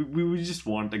 we just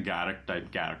want a Garak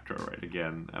type character, right?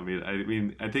 Again,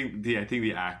 I think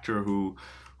the actor who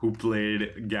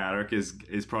played Garak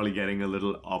is probably getting a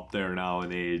little up there now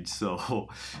in age, so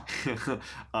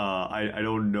I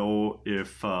don't know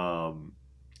if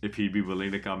he'd be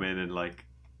willing to come in and like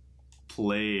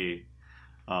play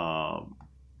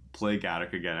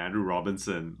Garak again. Andrew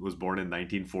Robinson was born in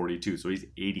 1942, so he's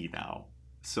 80 now.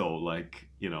 So like,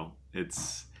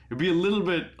 it'd be a little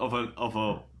bit of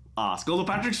a ask. Although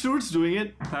Patrick Stewart's doing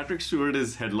it. Patrick Stewart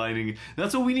is headlining.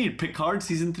 That's what we need. Picard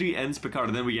season 3 ends Picard,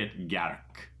 and then we get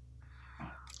Garak.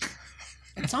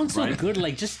 It sounds so good.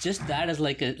 Like just that as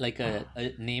like a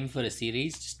name for a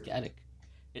series. Just Garak.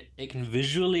 It can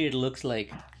visually, it looks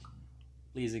like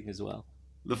pleasing as well.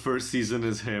 The first season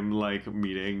is him like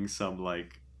meeting some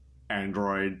like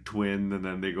android twin, and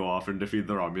then they go off and defeat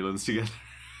the Romulans together.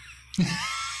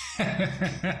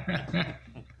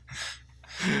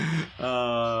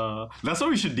 That's what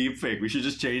we should deepfake. We should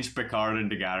just change Picard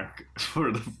into Garak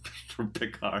for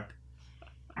Picard.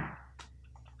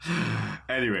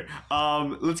 Anyway,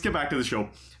 let's get back to the show.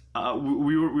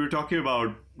 We were talking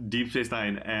about Deep Space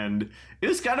Nine, and it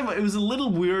was a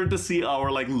little weird to see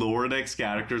our like lower decks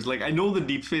characters. Like, I know the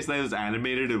Deep Space Nine was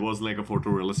animated; it wasn't like a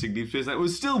photorealistic Deep Space Nine. It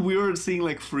was still weird seeing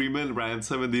like Freeman,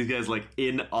 Ransom, and these guys like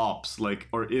in ops, like,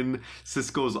 or in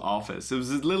Sisko's office. It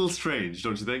was a little strange,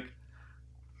 don't you think?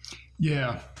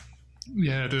 Yeah,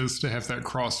 it is to have that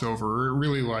crossover. It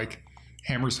really like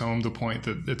hammers home the point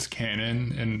that it's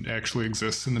canon and actually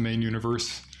exists in the main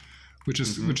universe, which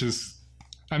is.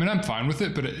 I mean, I'm fine with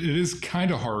it, but it is kind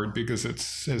of hard because it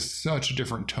has such a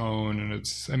different tone, and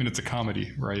it's a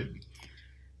comedy, right?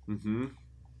 Mm-hmm.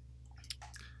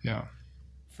 Yeah.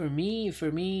 For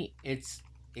me, it's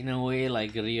in a way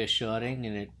like reassuring,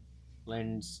 and it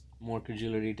lends more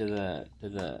credulity to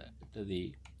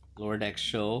the Lower Decks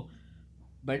show.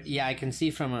 But yeah, I can see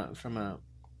from a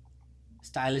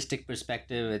stylistic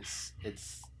perspective,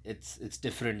 it's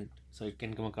different, so it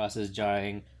can come across as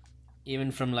jarring,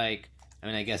 even from like. I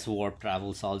mean, I guess warp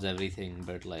travel solves everything,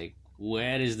 but like,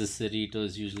 where is the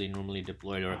Cerritos usually normally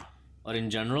deployed, or in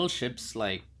general, ships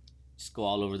like just go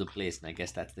all over the place, and I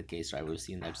guess that's the case, right? We've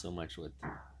seen that so much with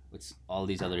all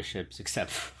these other ships,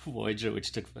 except Voyager,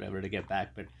 which took forever to get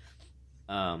back. But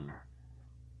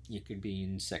you could be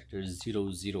in Sector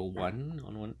 001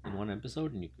 in one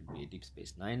episode, and you could be Deep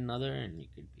Space Nine another, and you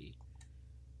could be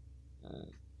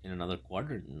in another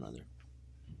quadrant another.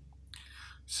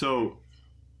 So.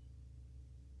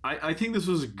 I think this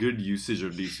was a good usage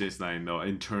of Deep Space Nine, though,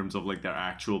 in terms of like their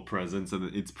actual presence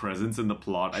and its presence in the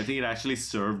plot. I think it actually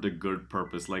served a good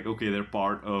purpose. Like, okay, they're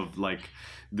part of like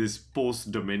this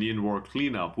post-Dominion War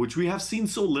cleanup, which we have seen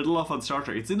so little of on Star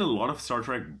Trek. It's in a lot of Star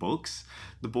Trek books,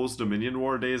 the post-Dominion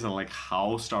War days, and like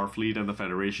how Starfleet and the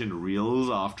Federation reels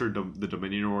after the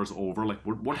Dominion War is over. Like,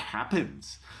 what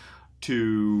happens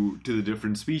to the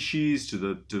different species, to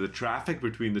the traffic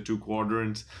between the two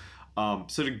quadrants.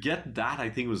 So to get that, I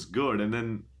think was good, and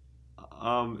then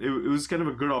it was kind of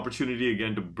a good opportunity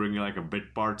again to bring like a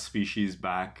bit part species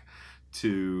back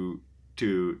to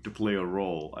play a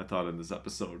role, I thought, in this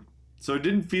episode. So it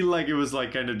didn't feel like it was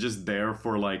like kind of just there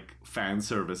for like fan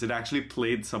service. It actually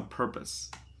played some purpose.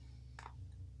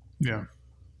 Yeah,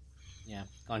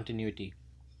 continuity.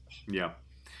 Yeah.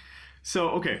 So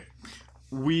okay.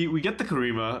 We get the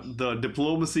Karima. The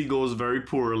diplomacy goes very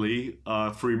poorly.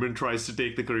 Freeman tries to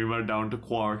take the Karima down to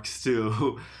Quarks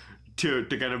to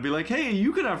kind of be like, hey,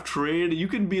 you can have trade. You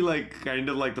can be like kind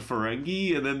of like the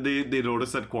Ferengi. And then they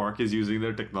notice that Quark is using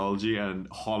their technology and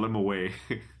haul him away.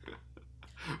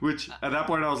 Which at that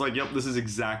point I was like, yep, this is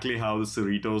exactly how the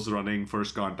Cerritos running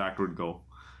First Contact would go.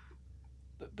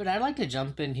 But I'd like to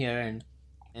jump in here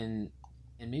and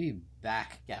maybe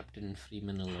back Captain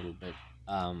Freeman a little bit.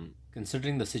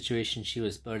 Considering the situation she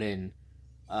was put in,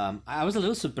 I was a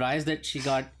little surprised that she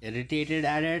got irritated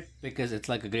at it, because it's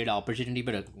like a great opportunity,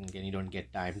 but again, you don't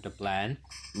get time to plan.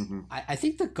 Mm-hmm. I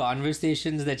think the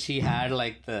conversations that she had,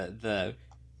 like the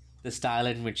style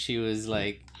in which she was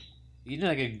like,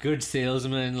 like a good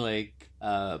salesman, like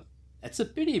it's a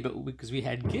pity, but because we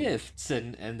had gifts,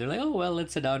 and they're like, oh well,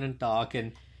 let's sit down and talk,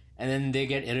 and then they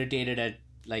get irritated at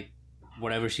like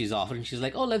whatever she's offering. She's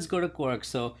like, oh, let's go to Quark.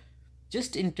 So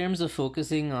just in terms of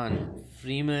focusing on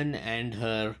Freeman and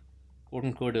her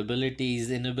quote-unquote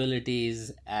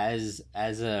inabilities as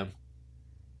a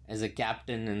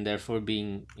captain, and therefore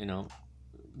being,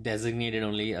 designated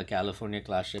only a California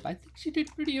class ship, I think she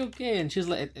did pretty okay. And she's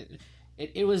like,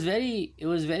 it was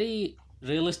very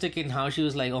realistic in how she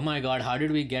was like, oh my god, how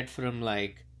did we get from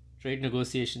like trade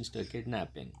negotiations to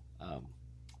kidnapping?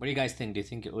 What do you guys think? Do you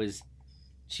think it was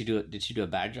did she do a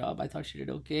bad job? I thought she did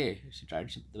okay. She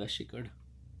tried the best she could.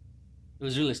 It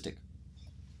was realistic.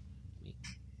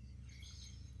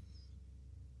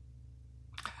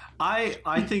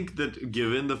 I think that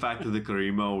given the fact that the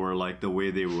Karima were like the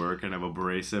way they were kind of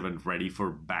abrasive and ready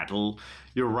for battle,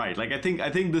 you're right. Like I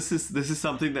think this is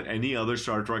something that any other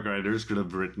Star Trek writers could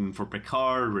have written for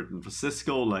Picard, written for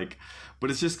Cisco, like,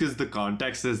 but it's just because the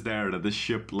context is there that the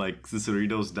ship, like the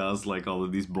Cerritos, does like all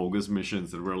of these bogus missions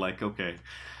that we're like, okay,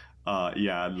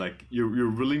 yeah, like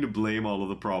you're willing to blame all of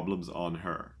the problems on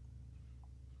her.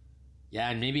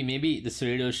 Yeah, and maybe the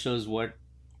Cerritos shows what,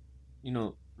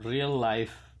 real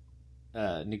life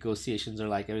negotiations are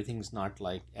like. Everything's not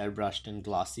like airbrushed and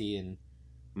glossy and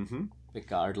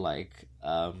Picard like.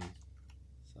 So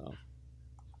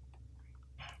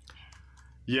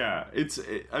yeah,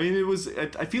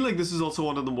 I feel like this is also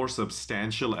one of the more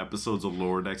substantial episodes of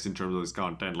Lower Decks in terms of its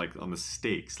content, like on the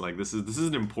stakes. Like this is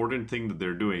an important thing that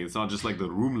they're doing. It's not just like the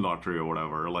room lottery or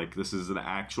whatever. Like this is an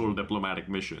actual diplomatic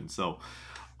mission. So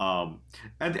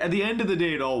at the end of the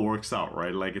day, it all works out,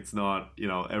 right? Like it's not,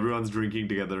 everyone's drinking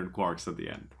together in Quarks at the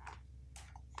end.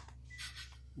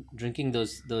 Drinking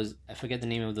those I forget the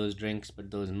name of those drinks,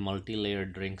 but those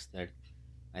multi-layered drinks that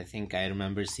I think I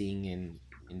remember seeing in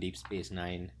Deep Space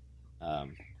Nine.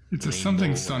 It's a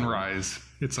something sunrise.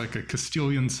 It's like a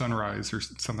Castilian sunrise or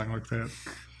something like that.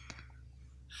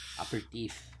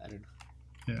 Aperitif. I don't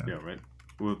know. Yeah, right.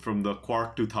 From the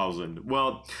Quark 2000.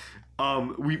 Well,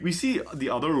 we see the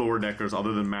other lower deckers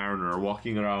other than Mariner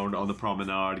walking around on the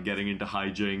promenade, getting into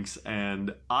hijinks,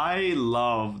 and I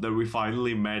love that we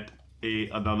finally met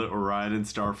another Orion in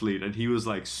Starfleet, and he was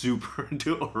like super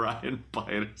into Orion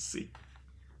piracy.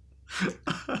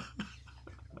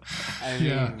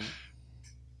 Yeah,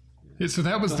 so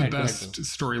that was the best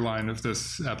storyline of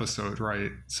this episode,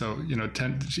 right? So,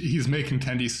 he's making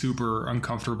Tendi super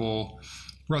uncomfortable.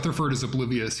 Rutherford is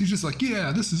oblivious. He's just like,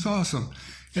 yeah, this is awesome.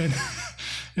 And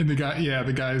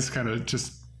the guy's kind of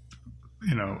just,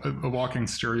 a walking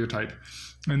stereotype.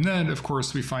 And then, of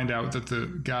course, we find out that the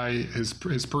guy, his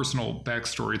personal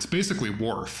backstory, it's basically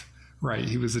Worf, right?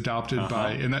 He was adopted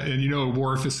by, and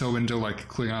Worf is so into like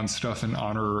Klingon stuff and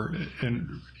honor,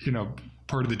 and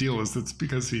part of the deal is that's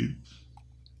because he,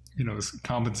 is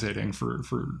compensating for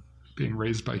being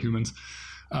raised by humans.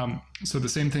 So the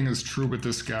same thing is true with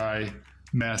this guy,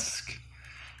 Mesk.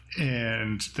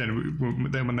 And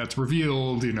then when that's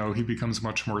revealed, he becomes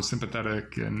much more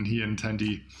sympathetic, and he and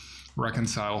Tendi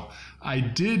reconcile. I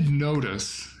did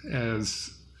notice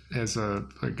as a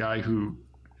guy who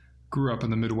grew up in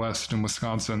the Midwest in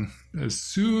Wisconsin,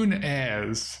 before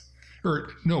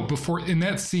in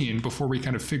that scene, before we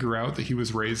kind of figure out that he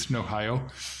was raised in Ohio,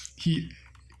 he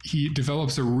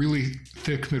develops a really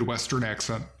thick Midwestern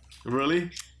accent.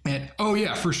 Really? And oh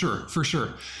yeah, for sure.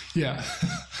 Yeah.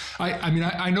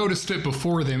 I noticed it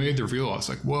before they made the reveal. I was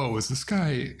like, whoa, is this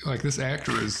guy, like this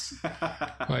actor is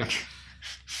like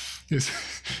is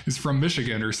from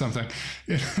Michigan or something.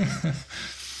 This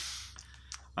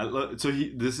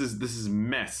is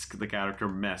Mesk, the character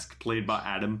Mesk, played by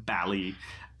Adam Pally.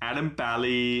 Adam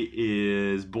Pally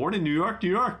is born in New York,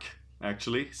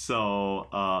 actually. So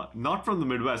not from the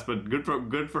Midwest, but good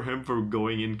for him for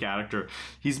going in character.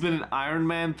 He's been in Iron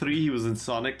Man 3. He was in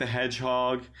Sonic the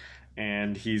Hedgehog,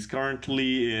 and he's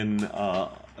currently in a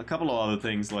couple of other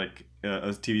things like a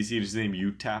TV series named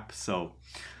UTAP. So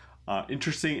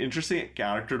interesting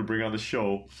character to bring on the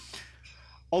show.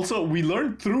 Also, we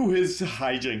learned through his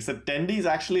hijinks that Tendi is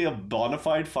actually a bona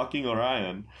fide fucking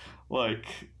Orion. Like,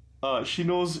 she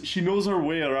knows her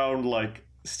way around like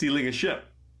stealing a ship.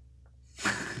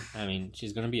 I mean,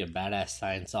 she's gonna be a badass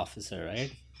science officer,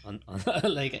 right? On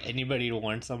like anybody would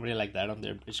want somebody like that on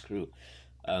their bridge crew.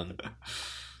 And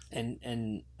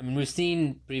I mean, we've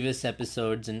seen previous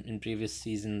episodes in previous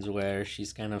seasons where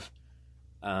she's kind of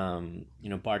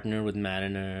partnered with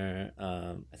Mariner.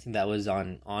 I think that was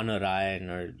on Orion,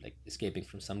 or like escaping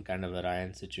from some kind of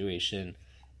Orion situation.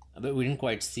 But we didn't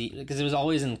quite see, because it was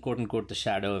always in quote unquote the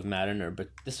shadow of Mariner. But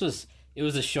it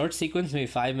was a short sequence, maybe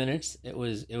 5 minutes. It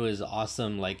was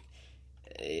awesome. Like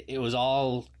it was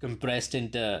all compressed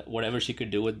into whatever she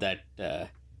could do with that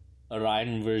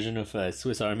Orion version of a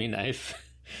Swiss Army knife.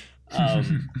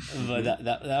 But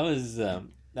that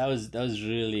was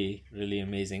really, really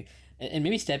amazing. And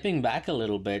maybe stepping back a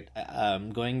little bit,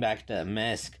 going back to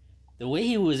Mesk, the way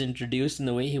he was introduced and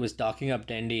the way he was talking up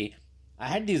Tendi, I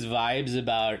had these vibes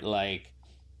about like,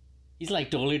 he's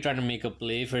like totally trying to make a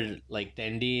play for like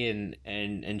Tendi,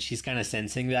 and she's kind of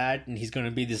sensing that, and he's gonna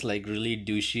be this like really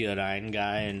douchey Orion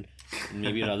guy, and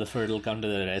maybe Rutherford will come to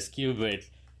the rescue. But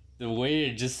the way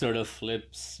it just sort of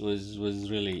flips was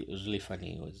really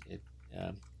funny.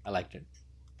 I liked it.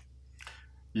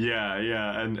 Yeah,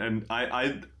 and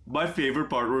I my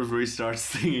favorite part was where he starts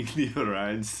singing the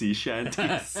Orion sea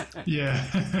shanties. Yeah.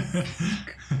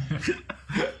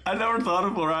 I never thought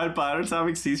of Orion pirates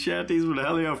having sea shanties, but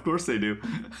hell yeah, of course they do.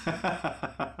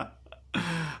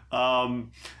 And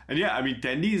yeah, I mean,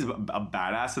 Tendi is a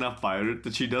badass enough pirate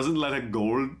that she doesn't let a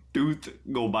gold tooth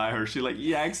go by her. She like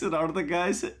yanks it out of the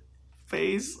guy's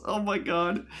face. Oh my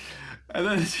god. And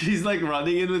then she's like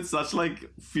running in with such like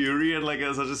fury and like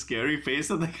such a scary face,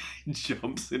 and the guy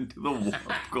jumps into the warp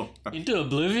core. Into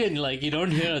oblivion, like you don't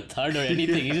hear a thud or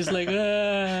anything. He's just like,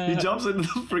 ah. He jumps into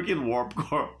the freaking warp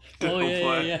core. Oh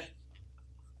yeah.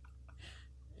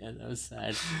 Yeah, that was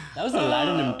sad. That was the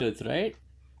latinum tooth, right?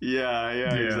 Yeah,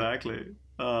 exactly.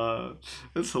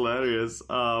 It's hilarious.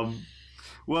 Well,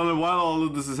 and while all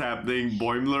of this is happening,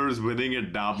 Boimler is winning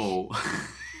at Dabo.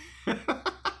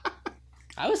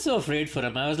 I was so afraid for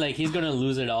him. I was like, he's gonna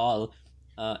lose it all,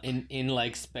 in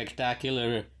like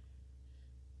spectacular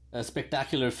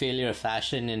failure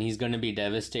fashion, and he's gonna be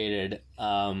devastated.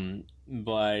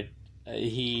 But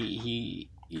he,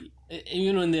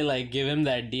 even when they like give him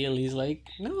that deal, he's like,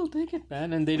 no, I'll take it,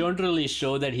 man. And they don't really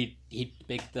show that he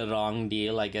picked the wrong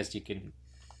deal. I guess you can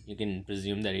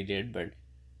presume that he did, but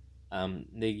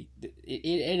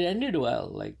it ended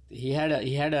well. Like he had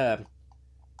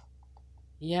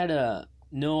a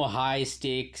no high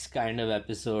stakes kind of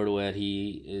episode where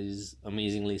he is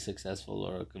amazingly successful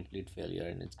or a complete failure,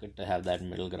 and it's good to have that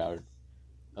middle ground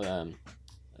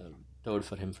towed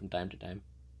for him from time to time.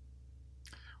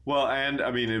 Well, and I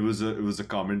mean, it was a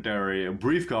commentary, a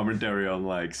brief commentary on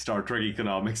like Star Trek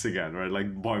economics again, right?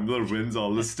 Like Boimler wins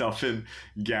all this stuff in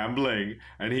gambling,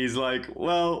 and he's like,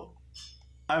 "Well,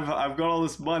 I've got all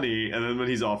this money," and then when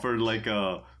he's offered like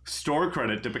a store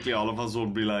credit, typically all of us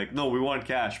would be like, "No, we want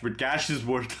cash," but cash is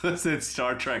worthless in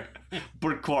Star Trek,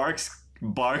 but Quark's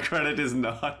bar credit is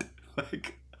not.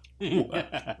 Like,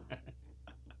 what?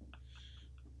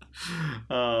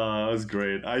 That was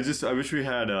great. I wish we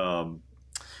had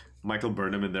Michael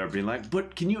Burnham in there being like,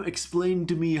 but can you explain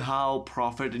to me how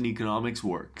profit in economics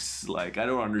works? Like, I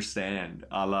don't understand,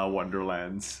 a la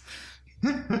Wonderlands.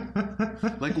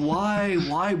 Like, why,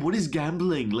 what is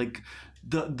gambling? Like,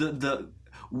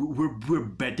 we're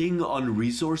betting on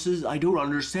resources? I don't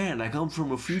understand. I come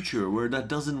from a future where that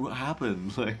doesn't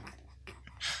happen.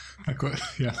 Like what?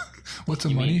 Yeah. What's the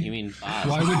money? You mean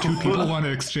why would two people want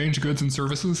to exchange goods and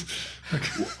services? Like,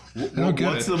 I don't get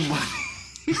what's it. the money?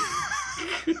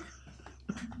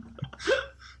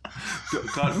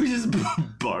 Can't we just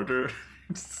barter?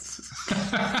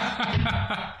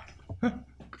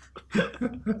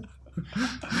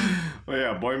 Well,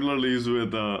 yeah, Boimler leaves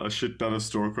with a shit ton of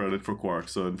store credit for Quark,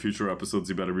 so in future episodes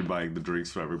you better be buying the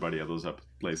drinks for everybody at those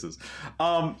places.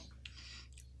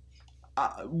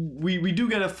 We do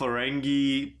get a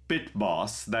Ferengi pit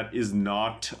boss that is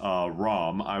not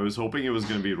Rom. I was hoping it was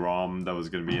going to be Rom that was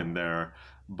going to be in there,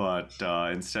 but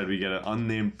instead we get an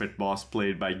unnamed pit boss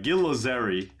played by Gil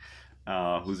Ozeri,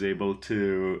 who's able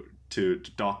to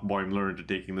talk Boimler into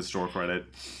taking the store credit.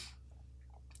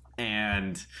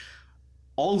 And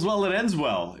all's well that ends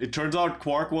well. It turns out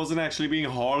Quark wasn't actually being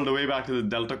hauled away back to the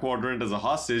Delta Quadrant as a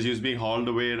hostage. He was being hauled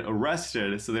away and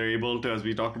arrested. So they're able to, as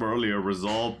we talked about earlier,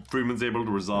 Freeman's able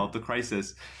to resolve the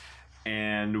crisis.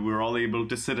 And we're all able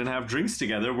to sit and have drinks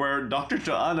together where Dr.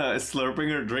 T'Ana is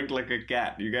slurping her drink like a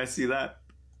cat. You guys see that?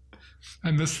 I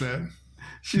missed that.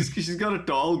 She's got a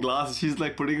tall glass. She's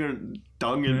like putting her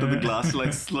tongue into the glass to like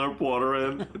slurp water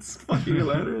in. It's fucking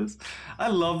hilarious. I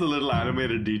love the little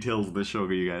animated details in the show,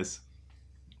 you guys.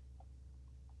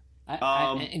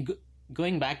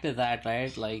 Going back to that,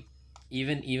 right? Like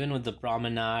even with the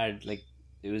promenade, like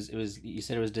it was. You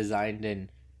said it was designed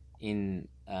in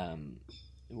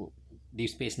Deep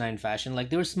Space Nine fashion. Like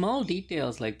there were small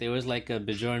details. Like there was like a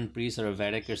Bajoran priest or a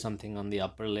Vedic or something on the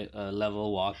upper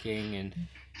level walking, and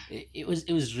it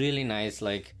was really nice.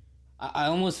 Like I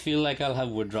almost feel like I'll have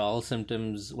withdrawal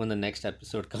symptoms when the next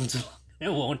episode comes along. I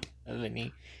won't have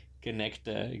any connect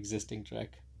existing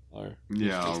Trek or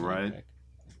right. Trek.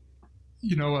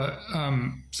 You know,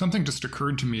 something just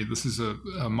occurred to me. This is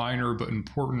a minor but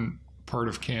important part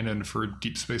of canon for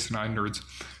Deep Space Nine nerds.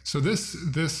 So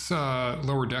this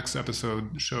Lower Decks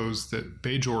episode shows that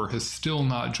Bajor has still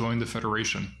not joined the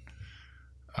Federation,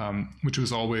 which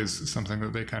was always something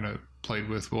that they kind of played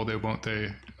with. Will they, won't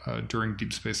they? During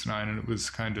Deep Space Nine, and it was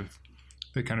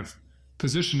they kind of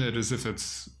position it as if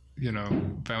it's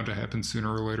bound to happen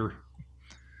sooner or later.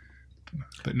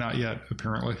 But not yet,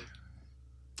 apparently.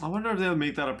 I wonder if they'll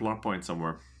make that a plot point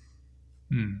somewhere.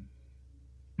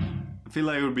 I feel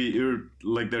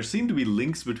like there seem to be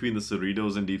links between the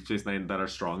Cerritos and Deep Space Nine that are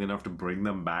strong enough to bring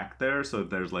them back there. So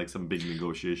there's like some big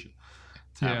negotiation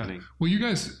happening. Well, you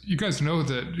guys know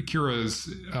that Kira is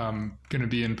going to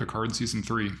be in Picard season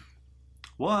 3.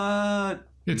 What?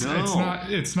 It's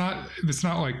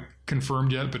not like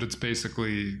confirmed yet, but it's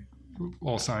basically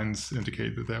all signs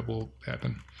indicate that will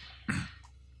happen.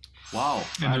 Wow.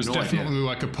 And there's definitely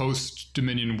like a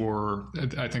post-Dominion War.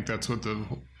 I think that's what the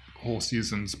whole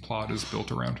season's plot is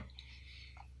built around.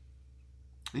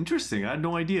 Interesting. I had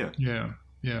no idea. Yeah.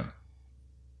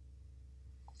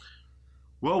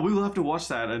 Well, we will have to watch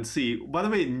that and see. By the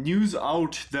way, news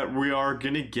out that we are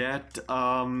going to get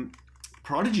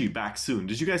Prodigy back soon.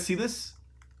 Did you guys see this?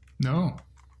 No.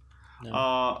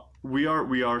 We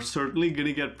are certainly going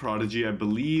to get Prodigy. I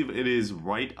believe it is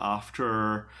right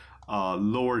after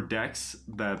Lower Decks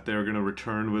that they're going to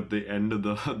return with the end of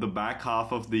the back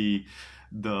half of the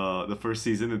first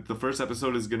season. The first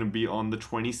episode is going to be on the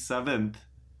 27th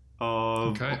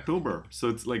of October. So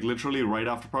it's like literally right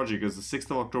after Prodigy, because the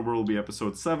 6th of October will be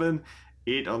episode 7,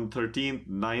 8 on the 13th,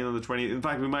 9 on the 20th. In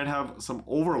fact, we might have some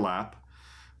overlap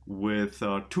with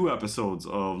 2 episodes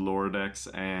of Lower Decks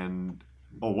and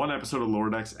 1 episode of Lower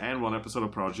Decks and 1 episode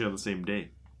of Prodigy on the same day.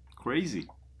 Crazy.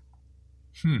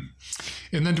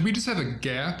 And then do we just have a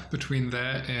gap between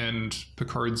that and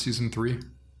Picard season 3?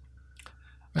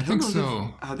 I think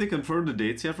so. Have they confirmed the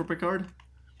dates yet for Picard?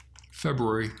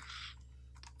 February.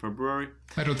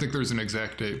 I don't think there's an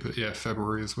exact date, but yeah,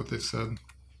 February is what they've said.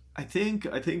 I think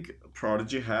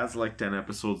Prodigy has like 10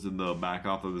 episodes in the back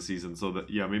half of the season, so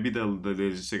that maybe they'll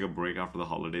just take a break after the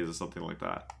holidays or something like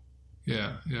that.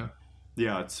 Yeah.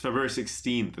 Yeah, it's February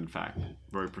 16th, in fact.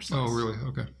 Very precise. Oh, really?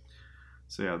 Okay.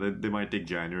 So yeah, they might take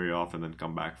January off and then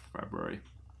come back for February.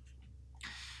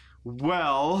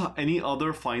 Well, any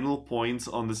other final points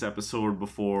on this episode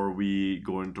before we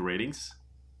go into ratings?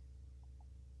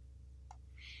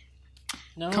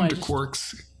 No, Come to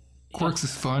Quarks. Quarks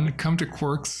is fun. Come to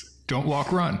Quarks. Don't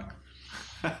walk, run.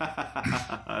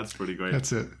 That's pretty great.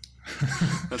 That's it.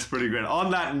 That's pretty great. On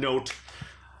that note,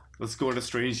 let's go into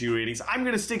Strange New ratings. I'm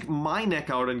going to stick my neck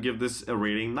out and give this a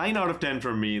rating. 9 out of 10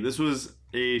 from me. This was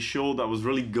a show that was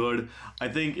really good. I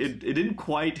think it didn't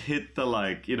quite hit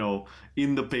the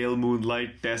in the pale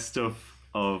moonlight test of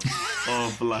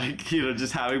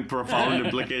just having profound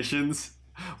implications.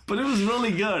 But it was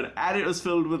really good. And it was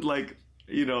filled with a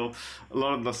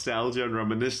lot of nostalgia and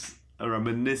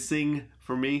reminiscing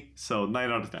for me. So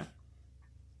 9 out of 10.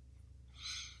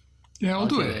 Yeah, I'll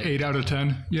do it 8 out of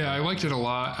 10. Yeah, I liked it a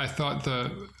lot. I thought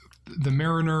the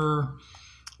Mariner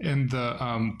and the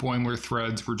Boimler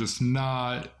threads were just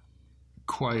not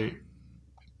quite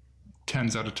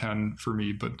 10s out of 10 for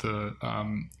me, but the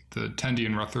Tendi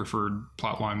and Rutherford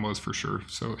plotline was for sure.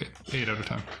 So 8 out of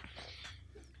 10.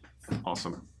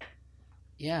 Awesome.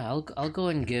 Yeah, I'll go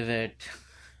and give it.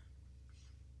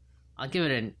 I'll give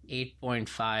it an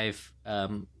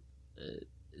 8.5.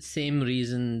 Same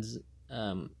reasons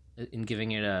in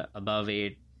giving it above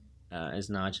 8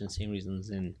 as Notch, and same reasons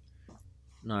in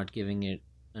not giving it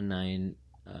a 9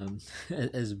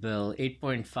 as Bill.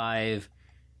 8.5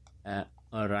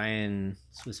 Orion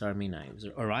Swiss Army knives,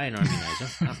 or Orion Army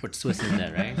knives. I'll put Swiss in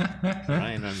there, right?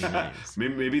 Orion Army knives.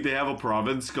 Maybe they have a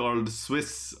province called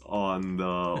Swiss on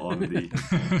their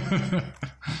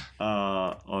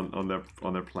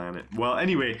planet. Well,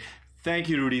 anyway, thank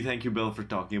you, Rudy. Thank you, Bill, for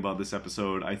talking about this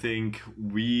episode. I think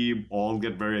we all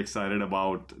get very excited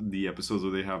about the episodes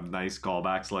where they have nice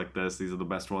callbacks like this. These are the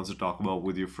best ones to talk about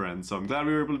with your friends. So I'm glad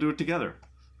we were able to do it together.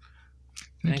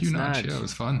 Thank you, Notch. Yeah, it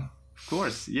was fun. Of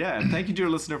course, yeah. And thank you, dear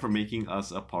listener, for making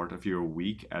us a part of your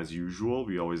week, as usual.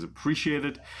 We always appreciate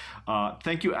it.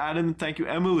 Thank you, Adam. Thank you,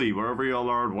 Emily, wherever y'all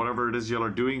are, whatever it is y'all are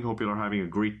doing. Hope y'all are having a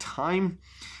great time.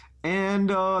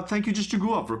 And thank you, Just to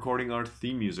Go Up, recording our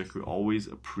theme music. We always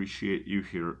appreciate you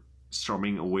here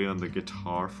strumming away on the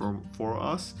guitar for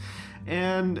us.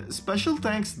 And special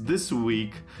thanks this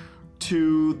week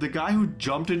to the guy who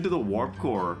jumped into the warp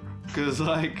core. Because,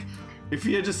 if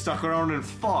he had just stuck around and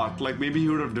fought, maybe he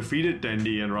would have defeated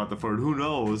Tendi and Rutherford, who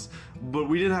knows? But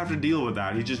we didn't have to deal with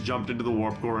that. He just jumped into the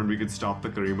warp core and we could stop the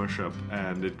Karima ship,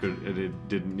 and it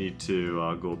didn't need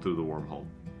to go through the wormhole.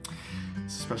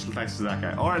 Special thanks to that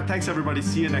guy. All right, thanks everybody.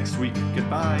 See you next week.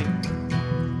 Goodbye.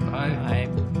 Bye.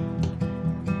 Bye.